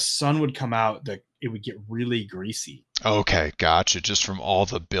when the sun would come out, it would get really greasy. Okay, gotcha. Just from all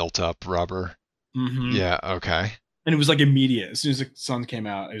the built up rubber. Mm-hmm. Yeah, okay. And it was like immediate. As soon as the sun came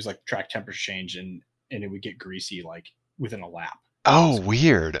out, it was like track temperature change, and it would get greasy like within a lap. It Oh, was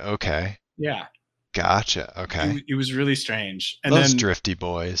weird. Okay. yeah. Gotcha. Okay. It was really strange. And Those then drifty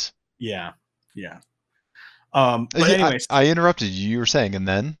boys. yeah, yeah. But Yeah, anyways, I interrupted you. You were saying, and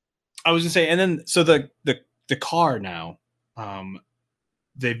then? I was gonna say, and then so the car now,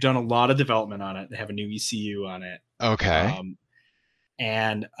 they've done a lot of development on it. They have a new ECU on it, Okay. um,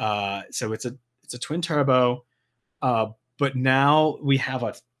 and so it's a twin turbo, but now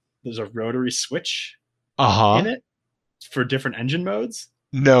there's a rotary switch in Uh-huh. it for different engine modes.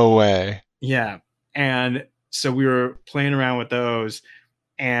 No way. Yeah. And so we were playing around with those.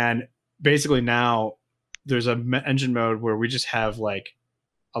 And basically now there's a engine mode where we just have like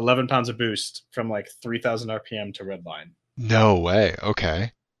 11 pounds of boost from like 3,000 RPM to redline. No way.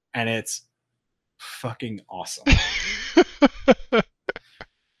 Okay. And it's fucking awesome.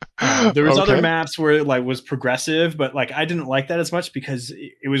 There was other Okay. maps where it like was progressive, but like I didn't like that as much because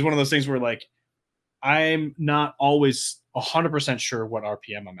it was one of those things where like I'm not always 100% sure what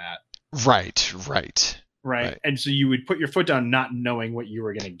RPM I'm at. Right, right, Right. right, And so you would put your foot down not knowing what you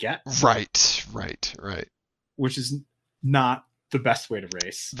were going to get, right. which is not the best way to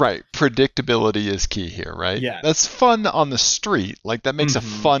race. Right. Predictability is key here, right? Yeah. That's fun on the street. Like that makes a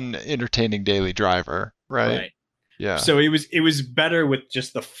Mm-hmm. fun, entertaining daily driver, right? Right. Yeah. So it was better with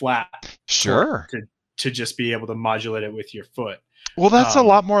just the flat torque Sure. to just be able to modulate it with your foot. Well, that's a Um,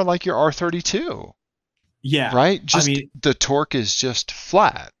 lot more like your R32, yeah. right? I Just mean, the torque is just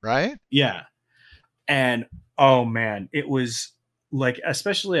flat, right? yeah. And oh man, it was like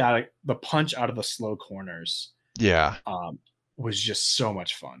especially the punch out of the slow corners Yeah. was just so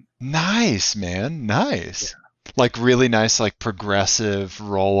much fun. Nice, man. Nice. Like really nice, like progressive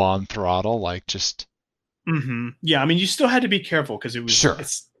roll-on throttle, like just Yeah, I mean, you still had to be careful because sure,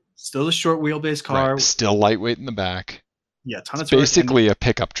 it's still a short wheelbase right. car. Still lightweight in the back. Yeah, ton It's of torque, and basically a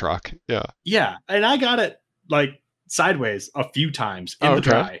pickup truck. Yeah. yeah, and I got it like sideways a few times in the Okay.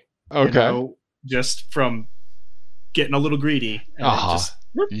 dry, Okay. just from getting a little greedy, and it Uh-huh. just,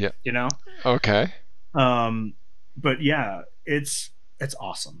 Yeah. you know. Okay. Um, but yeah, it's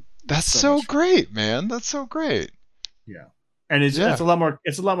awesome. It's That's so so much fun. great, man. That's so great. Yeah, and it's Yeah. a lot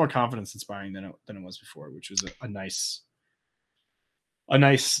more confidence inspiring than it was before, which was a nice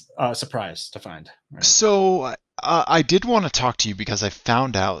surprise to find. Right. So I did want to talk to you because I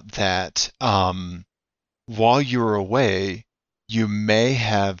found out that while you were away, you may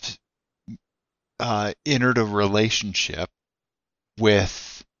have entered a relationship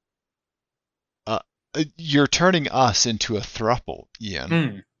with. Uh, you're turning us into a throuple,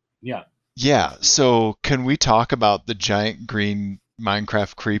 Ian. Yeah. Yeah. So can we talk about the giant green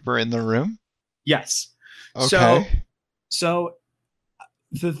Minecraft creeper in the room? Yes. Okay. So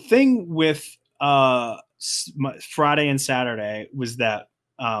the thing with Friday and Saturday was that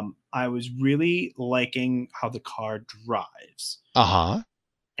I was really liking how the car drives, Uh-huh.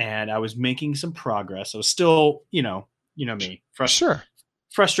 and I was making some progress. I was still, me, Sure.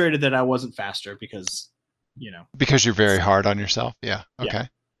 frustrated that I wasn't faster because, Because you're very hard on yourself. Yeah. yeah, Okay.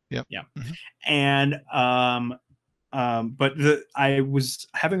 Yep. yeah, Hmm. and but I was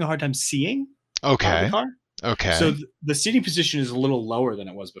having a hard time seeing the Okay. car. So Okay. the seating position is a little lower than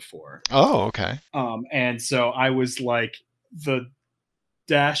it was before. Oh, okay. And so I was like, the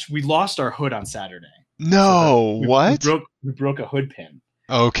dash. We lost our hood on Saturday, so No, what? we broke a hood pin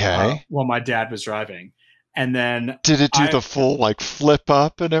Okay. while my dad was driving, and then Did it do I the full like flip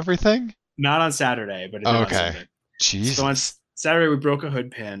up and everything? not on Saturday, but it did on Okay. Sunday. So on Jesus. Saturday we broke a hood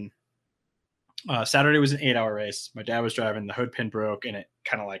pin. Saturday was an 8-hour race. My dad was driving. The hood pin broke, and it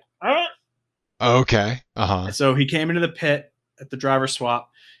kind of like. Ah! Okay. Uh-huh. And so he came into the pit at the driver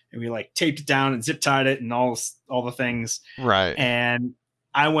swap, and we like taped it down and zip tied it and all the things. Right. And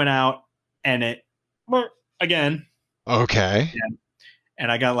I went out, and it again. Okay.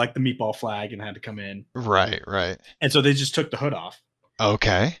 And I got like the meatball flag and had to come in. Right, right. And so they just took the hood off.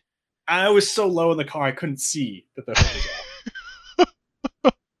 Okay. I was so low in the car I couldn't see that the hood was off.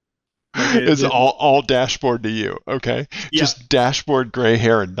 It's all dashboard to you. Okay. Yeah. Just dashboard, gray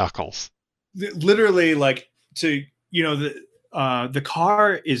hair, and knuckles. Literally, like, to the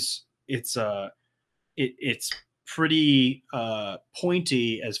car is it's pretty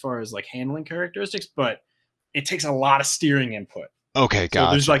pointy as far as like handling characteristics, but it takes a lot of steering input. Okay,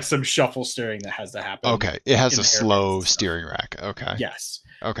 So there's gotcha. like some shuffle steering that has to happen. Okay. It has in a the slow airbags and stuff. steering rack. Okay. Yes.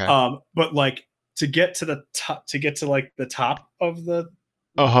 Okay. But like to get to the top, like the top of the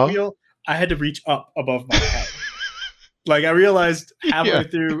Uh-huh. wheel, I had to reach up above my head. Like I realized halfway Yeah.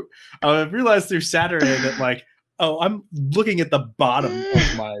 through, through Saturday that like, oh, I'm looking at the bottom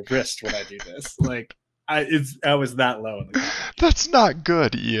of my wrist when I do this. Like I was that low in the car. That's not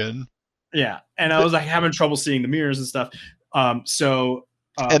good, Ian. Yeah, and I was like having trouble seeing the mirrors and stuff. So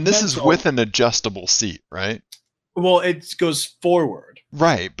And this is with an adjustable seat, right? Well, it goes forward.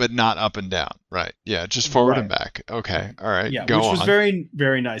 Right, but not up and down. Right. Yeah, just forward and Right. back. Okay. All right. Yeah, Go which on. was very,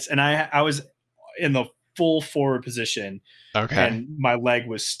 very nice. And I was in the full forward position, Okay. and my leg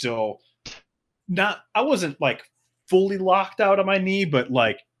was still not. I wasn't like fully locked out on my knee, but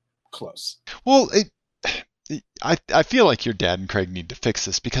like close. Well, I feel like your dad and Craig need to fix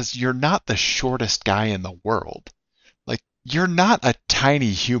this because you're not the shortest guy in the world. Like you're not a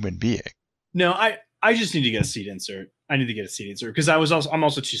tiny human being. No, I just need to get a seat insert. I need to get a seat insert because I'm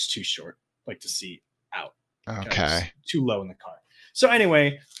also just too short, like to see out. Okay. Too low in the car. So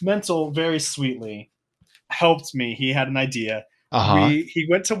anyway, Mental very sweetly helped me. He had an idea. Uh-huh. He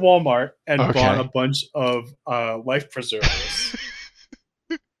went to Walmart and Okay. bought a bunch of life preservers.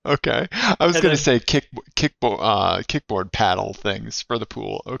 Okay. I was And going then- to say kickboard paddle things for the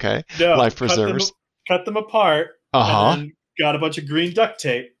pool. Okay. No, Life preservers. cut them apart. Uh-huh. And then got a bunch of green duct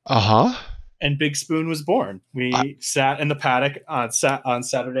tape. Uh-huh. And Big Spoon was born. We sat in the paddock on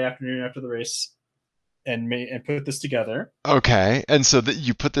Saturday afternoon after the race and put this together. Okay. And so that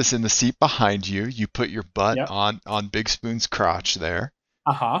you put this in the seat behind you. You put your butt Yep. on Big Spoon's crotch there.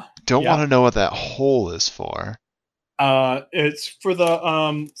 Uh-huh. Don't Yep. want to know what that hole is for. It's for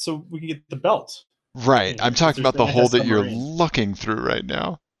the so we can get the belt. Right. Yeah, I'm talking about the there's hole that you're submarine. looking through right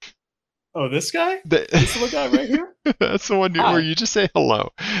now. Oh, this guy? The- This little guy right here? That's the one Hi. where you just say hello.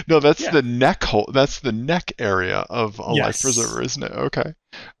 No, that's Yeah. the neck hole. That's the neck area of a life Yes. preserver, isn't it? Okay.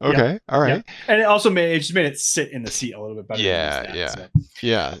 Okay. All right. And it also made it sit in the seat a little bit better. Yeah, than yeah. that, so.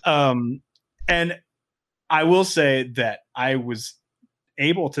 Yeah. And I will say that I was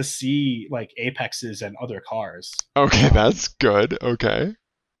able to see like apexes and other cars. Okay, that's good. Okay.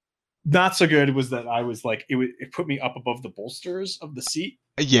 Not so good was that I was like it put me up above the bolsters of the seat.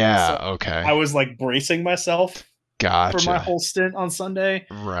 Yeah, So okay. I was like bracing myself for my Gotcha. whole stint on Sunday.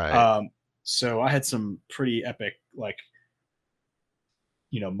 Right. So I had some pretty epic like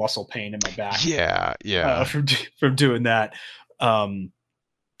muscle pain in my back Yeah, yeah. from doing that. Um,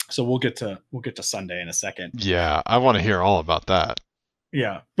 so we'll get to Sunday in a second. Yeah, I want to hear all about that.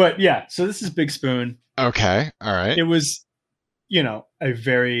 Yeah, but yeah. So this is Big Spoon. Okay, all right. It was a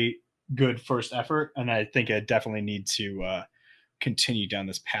very good first effort, and I think I definitely need to continue down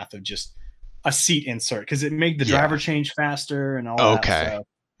this path of just a seat insert because it made the driver Yeah. change faster and all that Okay. stuff.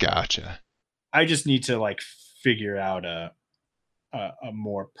 Gotcha. I just need to like figure out a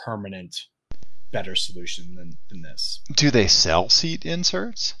more permanent, better solution than this. Do they sell seat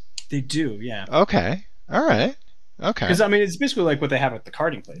inserts? They do, yeah. Okay. All right. Okay. Because I mean, it's basically like what they have at the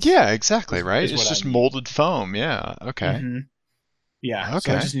karting place. Yeah, exactly, Is, right? is It's what I just need. molded foam. Yeah. Okay. Mm-hmm. Yeah. So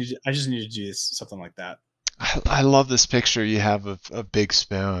Okay. I just need to do something like that. I love this picture you have of Big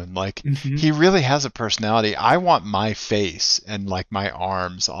Spoon. Like Mm-hmm. he really has a personality. I want my face and like my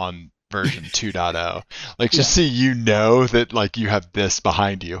arms on version 2.0. Like just so you know that like you have this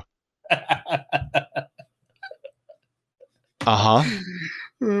behind you. Uh-huh.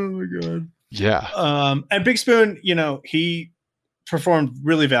 Oh my god. Yeah. And Big Spoon, he performed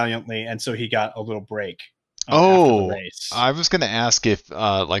really valiantly, and so he got a little break after the Oh, race. I was gonna ask if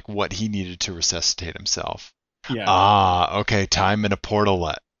like what he needed to resuscitate himself. Yeah. Ah, okay, time in a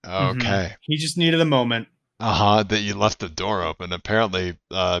portalet. Mm-hmm. Okay. He just needed a moment. Uh-huh, that you left the door open. Apparently,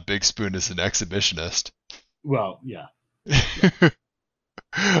 Big Spoon is an exhibitionist. Well, yeah.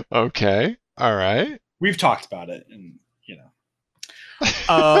 Okay. All right. We've talked about it, and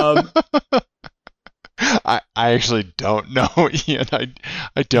um, I actually don't know, Ian.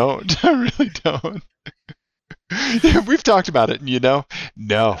 I don't. I really don't. Yeah, we've talked about it, and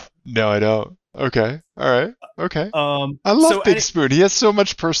no, I don't. Okay. All right. Okay. I love Big Spoon. He has so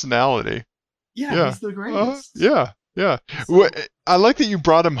much personality. Yeah, he's the greatest. Yeah. Yeah. So, I like that you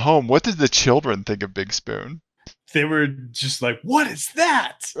brought him home. What did the children think of Big Spoon? They were just like, "What is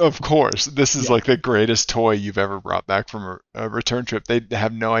that?" Of course, this is like the greatest toy you've ever brought back from a return trip. They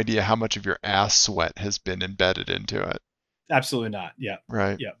have no idea how much of your ass sweat has been embedded into it. Absolutely not. Yeah.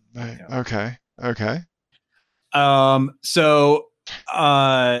 Right. Yeah. Right. Yeah. Okay. Okay. So,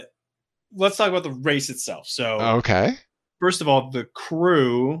 let's talk about the race itself. So, okay. First of all, the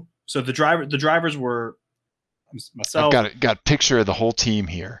crew. So the drivers were myself. I've got a picture of the whole team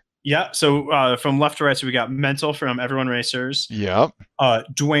here. Yeah. So from left to right, so we got Mental from Everyone Racers. Yep.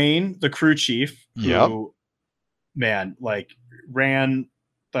 Dwayne, the crew chief, who, man, like ran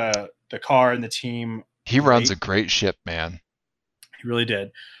the car and the team. He runs a great ship, man. He really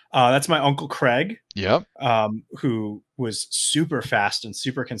did. That's my uncle Craig. Yep. Who was super fast and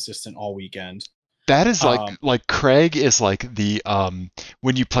super consistent all weekend. That is like Craig is like the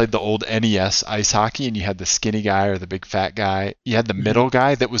when you played the old NES ice hockey and you had the skinny guy or the big fat guy, you had the middle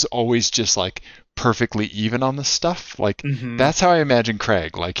guy that was always just like perfectly even on the stuff. Like that's how I imagine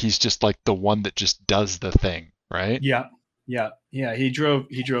Craig. Like he's just like the one that just does the thing, right? Yeah. He drove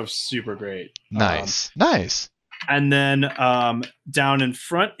super great. Nice. And then down in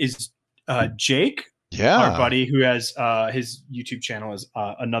front is Jake. Yeah. Our buddy who has his YouTube channel is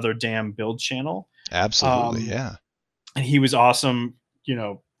Another Damn Build channel. Absolutely, yeah. And he was awesome,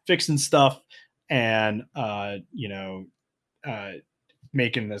 fixing stuff and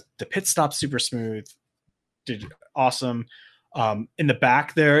making the pit stop super smooth. Did awesome. In the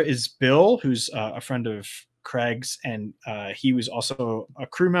back there is Bill, who's a friend of Craig's, and he was also a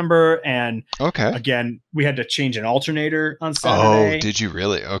crew member. And again, we had to change an alternator on Saturday. Oh, did you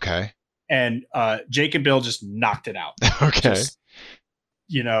really? Okay. And Jake and Bill just knocked it out. Okay. Just,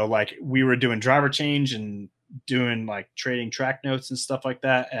 like we were doing driver change and doing like trading track notes and stuff like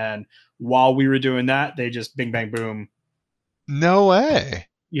that. And while we were doing that, they just bing, bang, boom. No way.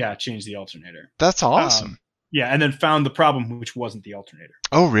 Yeah, changed the alternator. That's awesome. Yeah, and then found the problem, which wasn't the alternator.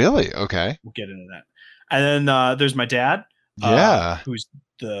 Oh, really? Okay. We'll get into that. And then there's my dad. Yeah. Who's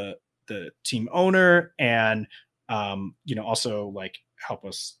the team owner and, also like help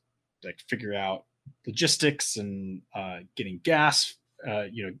us like figure out logistics and getting gas,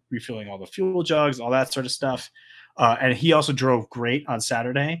 refilling all the fuel jugs, all that sort of stuff. And he also drove great on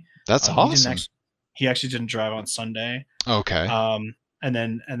Saturday. That's awesome. He actually didn't drive on Sunday. Okay. And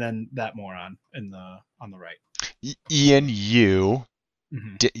then that moron on the right. Ian, you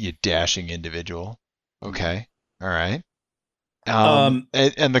dashing individual. Okay. All right. And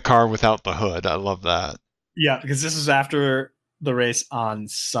the car without the hood. I love that. Yeah, because this is after the race on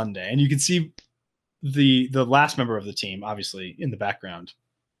Sunday, and you can see the last member of the team obviously in the background.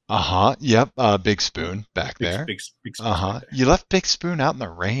 Uh-huh. Yep. Big Spoon back Big there. big big spoons back Uh-huh. there. You left Big Spoon out in the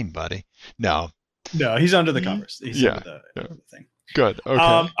rain, buddy. No. No, he's under the covers. He's Yeah. Yeah. under the thing. Good. Okay.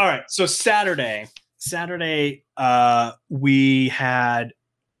 All right. So Saturday, we had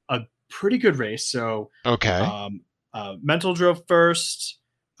a pretty good race. So, Okay. Mental drove first,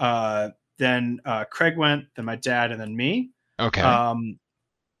 then Craig went, then my dad, and then me. Okay. Um,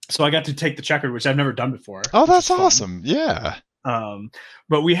 so I got to take the checkered, which I've never done before. Oh, Which that's was fun. awesome. Yeah.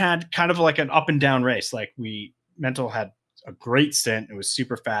 But we had kind of like an up and down race. Like Mental had a great stint. It was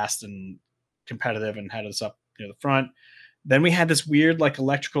super fast and competitive and had us up near the front. Then we had this weird like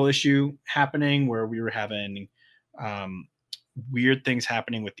electrical issue happening where we were having weird things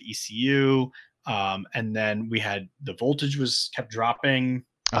happening with the ECU. And then we had the voltage was kept dropping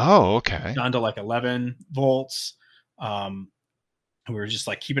Oh, okay. down to like 11 volts. We were just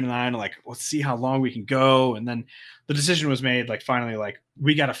like keeping an eye on like, let's see how long we can go. And then the decision was made, like finally, like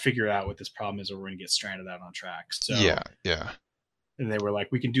we got to figure out what this problem is or we're going to get stranded out on track. So Yeah. Yeah. and they were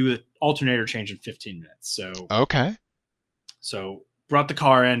like, we can do the alternator change in 15 minutes. Okay. So brought the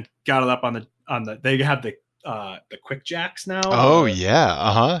car in, got it up on the, they have the quick jacks now. Oh, yeah.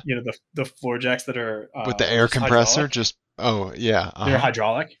 Uh-huh. You know, the floor jacks that are, With the air compressor, hydraulic. just, oh, yeah. They're Uh-huh.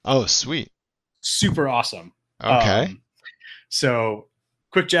 hydraulic. Oh, sweet. Super awesome. Okay. So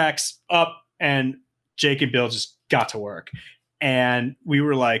quick jacks up and Jake and Bill just got to work. And we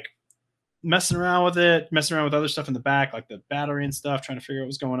were like messing around with it, messing around with other stuff in the back, like the battery and stuff, trying to figure out what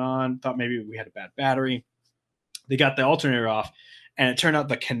was going on. Thought maybe we had a bad battery. They got the alternator off, and it turned out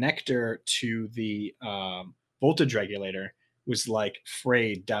the connector to the voltage regulator was like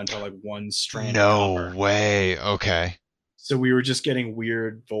frayed down to like one strand of No copper. way. Okay. So we were just getting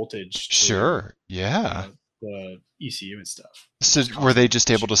weird voltage to, Sure. Yeah. the ECU and stuff. So were they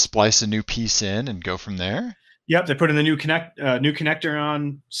just able to splice a new piece in and go from there? Yep, they put in the new connector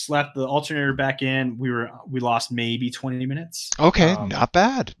on, slapped the alternator back in. We lost maybe 20 minutes. Okay, not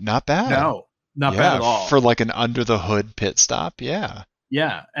bad. Not bad. No, not bad at all. For like an under the hood pit stop. Yeah.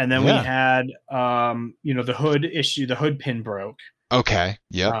 Yeah, and then we had the hood issue. The hood pin broke. Okay.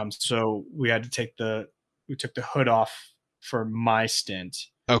 Yep. So we took the hood off for my stint.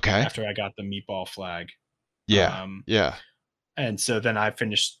 Okay. After I got the meatball flag. Yeah. Yeah. And so then I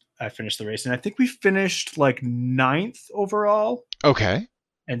finished the race, and I think we finished like 9th overall. Okay.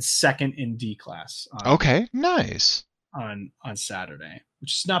 And 2nd in D class. Okay. Nice. On Saturday,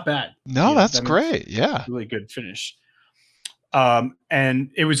 which is not bad. No, that's great. Yeah. Really good finish.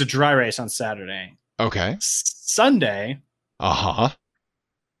 And it was a dry race on Saturday. Okay. Sunday. Uh-huh.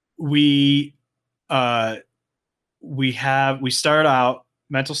 We started out,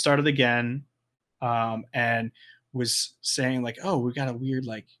 Mental started again, and was saying like, oh, we got a weird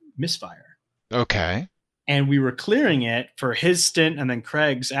like misfire. Okay. And we were clearing it for his stint and then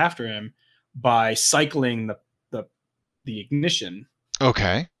Craig's after him by cycling the ignition.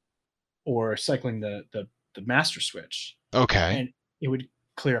 Okay. Or cycling the master switch. Okay. And it would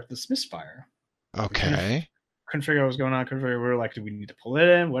clear up this misfire. Okay. Couldn't figure out what was going on. We were like, do we need to pull it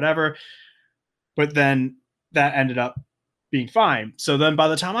in? Whatever. But then that ended up being fine. So then by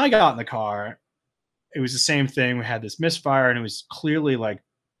the time I got in the car, it was the same thing. We had this misfire, and it was clearly like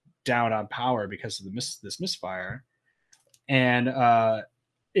down on power because of this misfire. And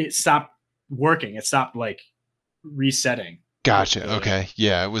it stopped working. It stopped like resetting. Gotcha. Okay.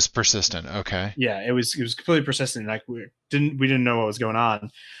 Yeah, it was persistent. Okay. Yeah, it was completely persistent. Like we didn't know what was going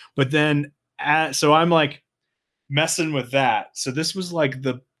on. But then so I'm like messing with that. So this was like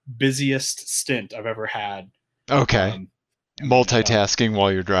the busiest stint I've ever had. Okay. Multitasking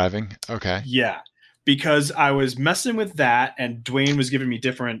while you're driving. Okay. Yeah. Because I was messing with that, and Dwayne was giving me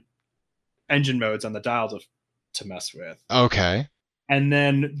different engine modes on the dial to mess with. Okay. And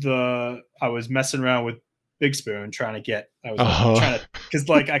then I was messing around with Big Spoon trying to because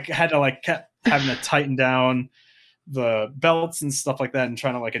like I had to like kept having to tighten down the belts and stuff like that and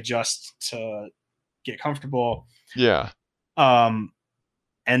trying to like adjust to get comfortable. Yeah. And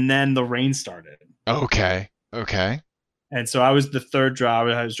then the rain started. Okay. And so I was the third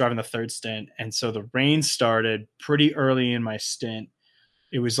driver. I was driving the third stint. And so the rain started pretty early in my stint.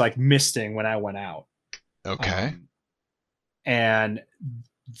 It was like misting when I went out. Okay. And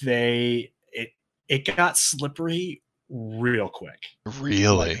it got slippery real quick.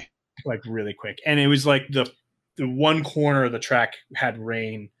 Really? Like really quick. And it was like the one corner of the track had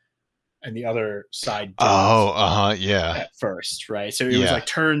rain and the other side didn't. Yeah. At first, right? So it was like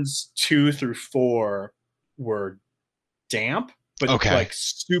turns 2 through 4 were damp. but Okay. like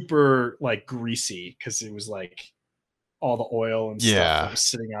super like greasy because it was like all the oil and stuff that Yeah. was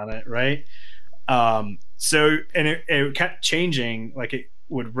sitting on it, right? So and it kept changing. Like it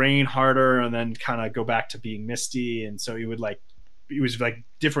would rain harder and then kind of go back to being misty, and so it was like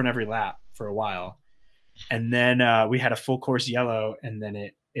different every lap for a while. And then we had a full course yellow, and then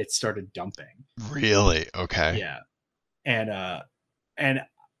it started dumping. Really? Okay. Yeah, and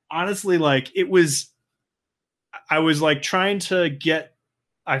honestly, like it was, I was like trying to get.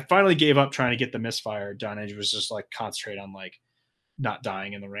 I finally gave up trying to get the misfire done, and it was just like concentrate on like not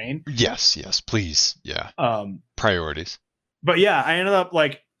dying in the rain. Yes, yes, please. Yeah. Um, Priorities. but yeah, I ended up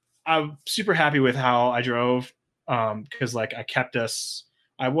like I'm super happy with how I drove because like I kept us.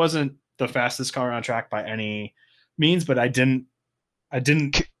 I wasn't the fastest car on track by any means, but I didn't spin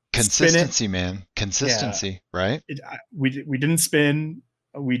it. Consistency, man. Yeah, Consistency, right? we didn't spin.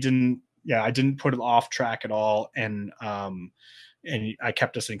 We didn't. Yeah, I didn't put it off track at all, and I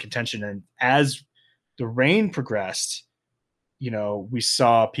kept us in contention. And as the rain progressed, we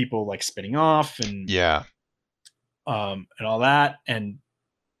saw people like spinning off Yeah. and all that, and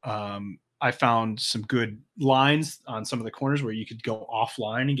I found some good lines on some of the corners where you could go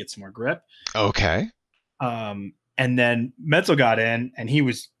offline and get some more grip. Okay. And then Metzel got in, and he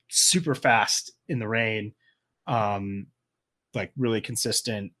was super fast in the rain, like really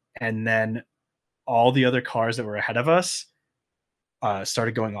consistent. And then all the other cars that were ahead of us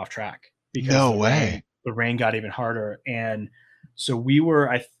started going off track because No way. the rain got even harder. And so we were,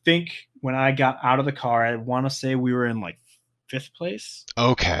 I think, when I got out of the car, I want to say we were in like fifth place.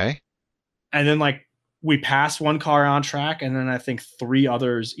 Okay. And then like we passed one car on track, and then I think three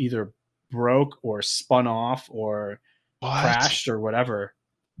others either broke or spun off or What? crashed or whatever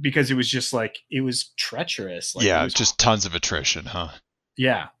because it was just like it was treacherous. Like it Yeah, was, just tons of attrition, huh?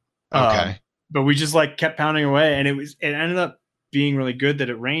 yeah. Okay. But we just like kept pounding away, and it ended up being really good that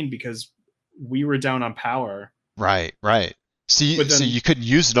it rained because we were down on power. Right, right. See, But so then you couldn't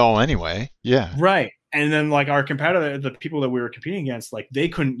use it all anyway. Yeah. right, and then like our competitor, the people that we were competing against, like they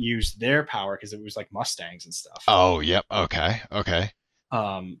couldn't use their power because it was like Mustangs and stuff. Oh, yep. Okay. Okay.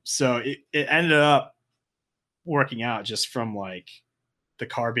 So it ended up working out just from like the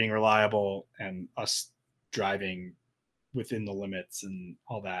car being reliable and us driving within the limits and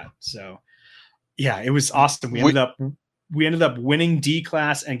all that. So yeah, it was awesome. We ended up winning D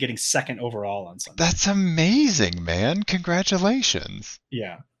class and getting second overall on Sunday. That's amazing, man. Congratulations.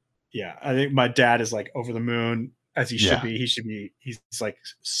 Yeah. Yeah. I think my dad is like over the moon as he should Yeah. be. He's like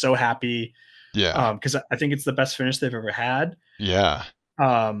so happy. Yeah. Cause I think it's the best finish they've ever had. Yeah.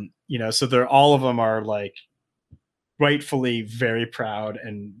 So they're all of them are like rightfully very proud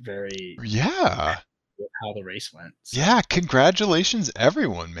and very Yeah. with how the race went. So, Yeah. Congratulations,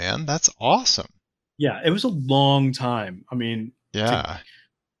 everyone, man. That's awesome. yeah, it was a long time. I mean, Yeah.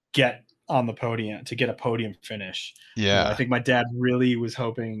 get on the podium to get a podium finish. Yeah. I think my dad really was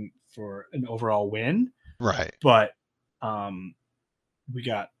hoping for an overall win, Right. but we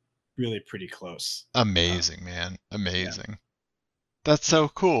got really pretty close. Amazing, man. Amazing. That's so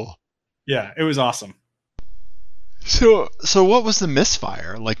cool. Yeah, it was awesome. So what was the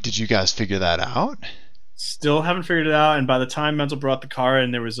misfire? Like, did you guys figure that out? Still haven't figured it out. And by the time Mental brought the car in,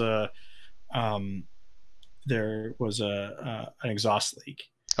 there was um, an exhaust leak.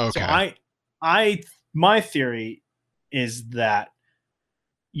 Okay. So my theory is that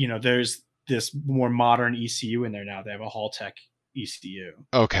there's this more modern ECU in there now. They have a Haltech ECU.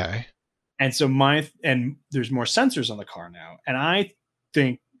 Okay. And so there's more sensors on the car now. And I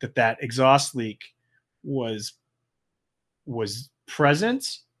think that exhaust leak was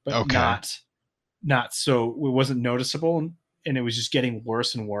present, but Okay. not so it wasn't noticeable, and it was just getting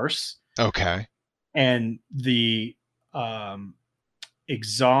worse and worse. Okay. And the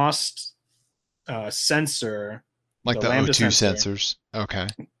exhaust sensor, Like the lambda O2 sensor, sensors. Okay.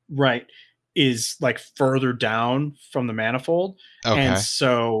 right, is like further down from the manifold. Okay. And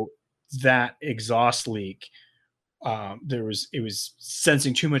so that exhaust leak, it was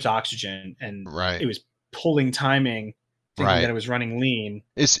sensing too much oxygen, and Right. it was pulling timing, thinking Right. that it was running lean.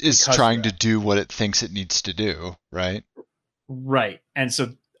 It's trying to do what it thinks it needs to do, right? Right. And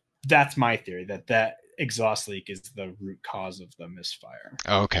so that's my theory, that exhaust leak is the root cause of the misfire.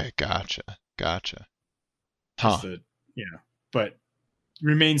 Okay, gotcha. Huh. But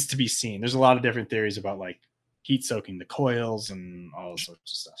remains to be seen. There's a lot of different theories about like heat soaking the coils and all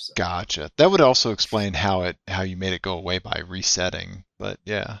sorts of stuff. So. Gotcha. That would also explain how you made it go away by resetting. But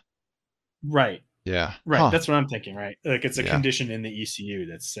yeah. Right. Yeah. Right. Huh. That's what I'm thinking, right? Like it's a condition in the ECU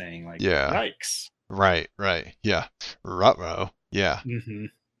that's saying like, yikes. Right. Yeah. Ruh-roh. Yeah. Mm-hmm.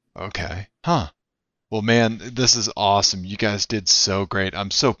 Okay. Huh. Well, man, this is awesome. You guys did so great.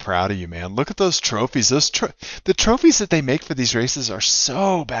 I'm so proud of you, man. Look at those trophies. The trophies that they make for these races are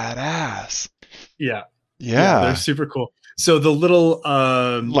so badass. Yeah. Yeah, they're Yeah. super cool. So the little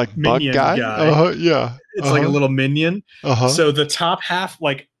Like bug minion guy? guy, Uh-huh, yeah. it's like a Uh-huh. little minion. Uh-huh. So the top half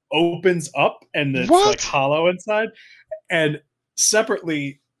like opens up and it's like What? hollow inside. And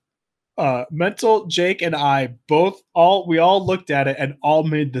separately, Mental, Jake, and I we all looked at it and all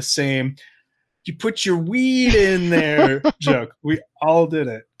made the same "you put your weed in there" joke. We all did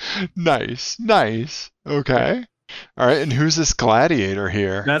it. Nice. Nice. Yeah. Okay. All right, and who's this gladiator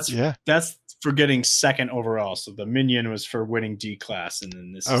here? That's Yeah. that's for getting second overall. So the minion was for winning D class, and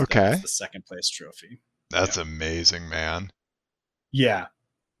then that's Okay. the second place trophy. That's Yeah. amazing, man. Yeah.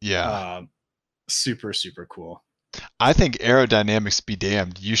 Yeah. Um, super, super cool. I think aerodynamics be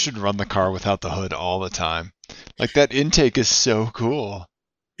damned. You should run the car without the hood all the time. Like that intake is so cool.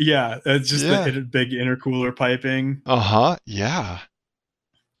 Yeah, it's just Yeah. the big intercooler piping. Uh-huh. Yeah.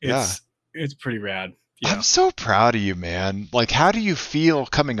 Yeah. It's pretty rad. I'm Yeah. so proud of you, man. Like, how do you feel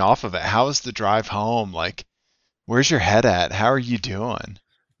coming off of it? How is the drive home? Like, where's your head at? How are you doing?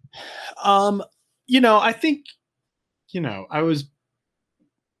 Um, I think, I was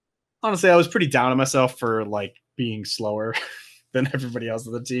honestly I was pretty down on myself for like being slower than everybody else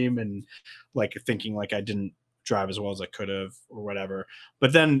on the team and like thinking like I didn't drive as well as I could have or whatever.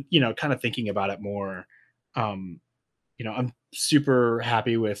 But then, kind of thinking about it more, um, I'm super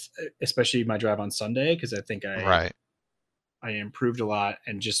happy with especially my drive on Sunday because I think Right. I improved a lot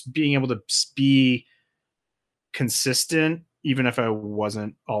and just being able to be consistent even if I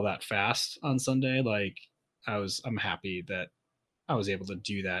wasn't all that fast on Sunday. Like I'm happy that I was able to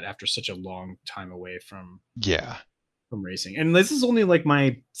do that after such a long time away Yeah. from racing. And this is only like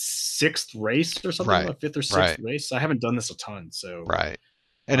my sixth race or something, Right. my fifth or sixth Right. race. I haven't done this a ton, so Right.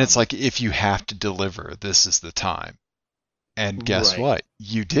 And it's um, like if you have to deliver, this is the time. And guess right, what?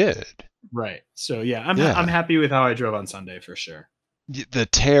 You did. right. So yeah, I'm Yeah. happy with how I drove on Sunday for sure. The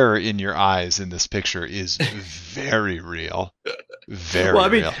terror in your eyes in this picture is very real. Well, Very I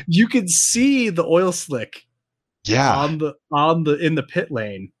mean, real. you could see the oil slick Yeah. on the in the pit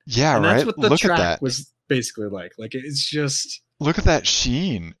lane, Yeah, and that's right? what the Look at track that. was basically like. Like it's just, Look at that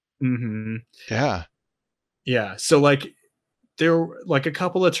sheen. mhm. Yeah. Yeah. So like there were like a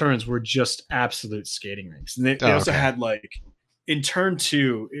couple of turns were just absolute skating rinks. And they Oh, also okay. had like in turn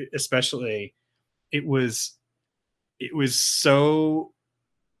two, especially, it was so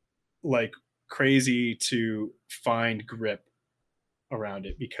like crazy to find grip around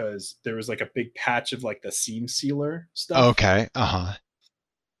it because there was like a big patch of like the seam sealer stuff. Okay. Uh-huh.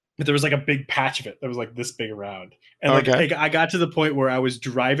 But there was like a big patch of it that was like this big around. And like Okay. I got to the point where I was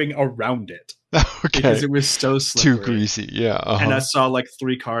driving around it because Okay. it was so Too slippery. greasy. Yeah. And I Uh-huh. saw like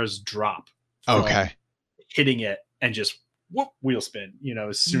 3 cars drop from Okay. hitting it and just whoop, wheel spin,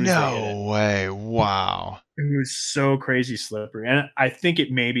 as soon as they hit it. No way. Wow. It was so crazy slippery. And I think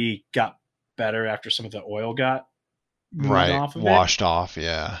it maybe got better after some of the oil got moved Right. off of it. Washed off.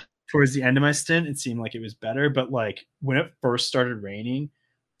 Yeah. Towards the end of my stint, it seemed like it was better. But like when it first started raining,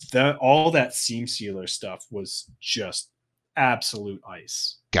 all that seam sealer stuff was just absolute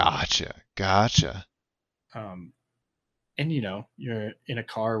ice. Gotcha. Gotcha. Um, and you're in a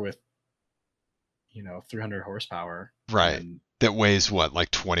car with 300 horsepower. Right. And That weighs what,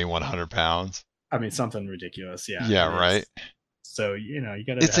 like 2,100 pounds? I mean, something ridiculous. Yeah. Yeah, right. So, you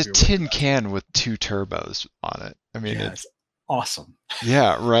got to It's have a your wits tin about you. can with 2 turbos on it. I mean, Yeah, it's it's awesome.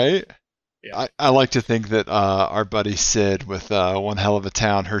 yeah, right. Yeah. I like to think that our buddy Sid with One Hell of a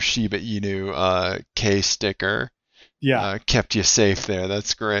Town, her Shiba Inu K sticker Yeah. kept you safe there.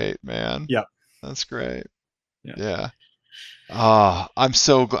 That's great, man. Yeah. That's great. Yeah. Yeah. I'm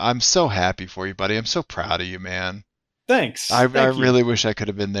so happy for you, buddy. I'm so proud of you, man. Thanks. I Thank you. really wish I could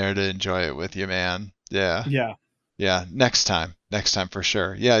have been there to enjoy it with you, man. Yeah. Yeah. Yeah. Next time. Next time for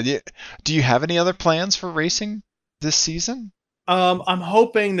sure. Yeah. Do you have any other plans for racing this season? I'm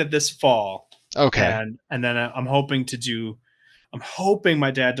hoping that this fall, Okay. and then I'm hoping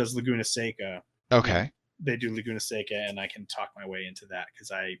my dad does Laguna Seca. Okay. They do Laguna Seca, and I can talk my way into that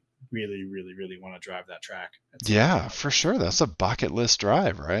because I really, really, really want to drive that track. Yeah, for sure. That's a bucket list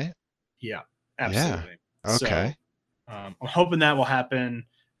drive, right? Yeah, absolutely. Yeah. Okay. So, I'm hoping that will happen,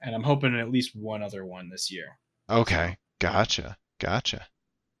 and I'm hoping at least one other one this year. Okay. Gotcha. Gotcha.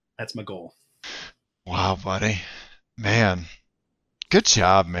 That's my goal. Wow, buddy. Man, good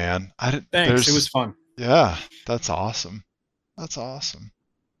job, man. Thanks. It was fun. Yeah, that's awesome. That's awesome.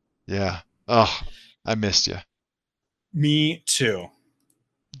 Yeah. Oh, I missed you. Me too.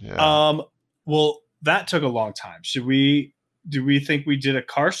 Yeah. Well, that took a long time. Should we do we think we did a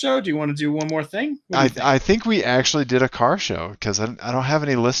car show? Do you want to do one more thing? I think we actually did a car show because I don't have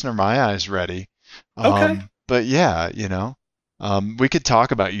any listener my eyes ready. Okay. But yeah, we could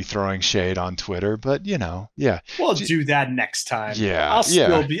talk about you throwing shade on Twitter, but yeah. We'll do that next time. Yeah, I'll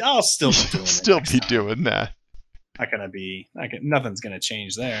still be doing that. Nothing's gonna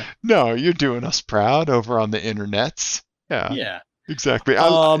change there. No, you're doing us proud over on the internets. Yeah. Yeah. Exactly.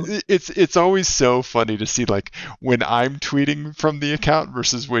 It's always so funny to see like when I'm tweeting from the account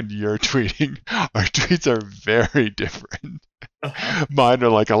versus when you're tweeting. Our tweets are very different. Mine are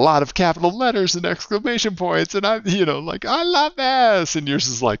like a lot of capital letters and exclamation points, and I'm like I love this, and yours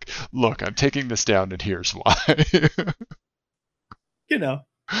is like, look, I'm taking this down, and here's why.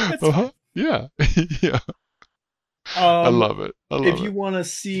 Uh-huh. Yeah. Yeah. I love it. If you want to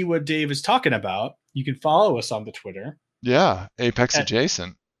see what Dave is talking about, you can follow us on the Twitter. Yeah, Apex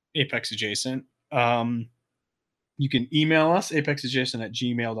Adjacent. Apex Adjacent. You can email us,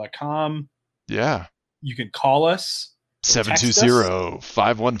 apexadjacent@gmail.com. Yeah. You can call us.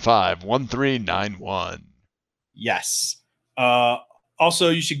 720-515-1391. Yes. Also,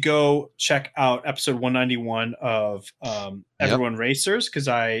 you should go check out episode 191 of Everyone Racers, because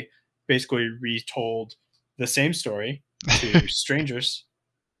I basically retold the same story to strangers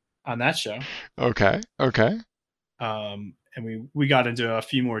on that show. Okay. And we got into a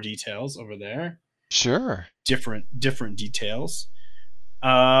few more details over there. Sure. Different details.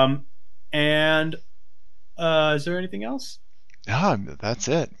 And is there anything else? No, that's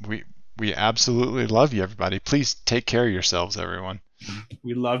it. We absolutely love you, everybody. Please take care of yourselves, everyone.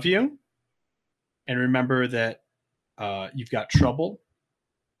 We love you. And remember that you've got trouble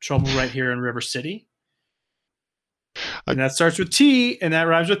right here in River City. And that starts with T, and that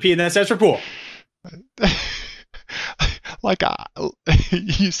rhymes with P, and that stands for pool. Like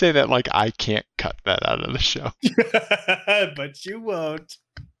you say that like I can't cut that out of the show. But you won't.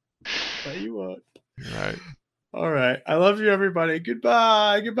 Right. All right. I love you, everybody.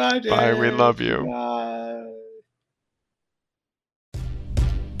 Goodbye. Goodbye, Dave. Bye. We love you. Bye.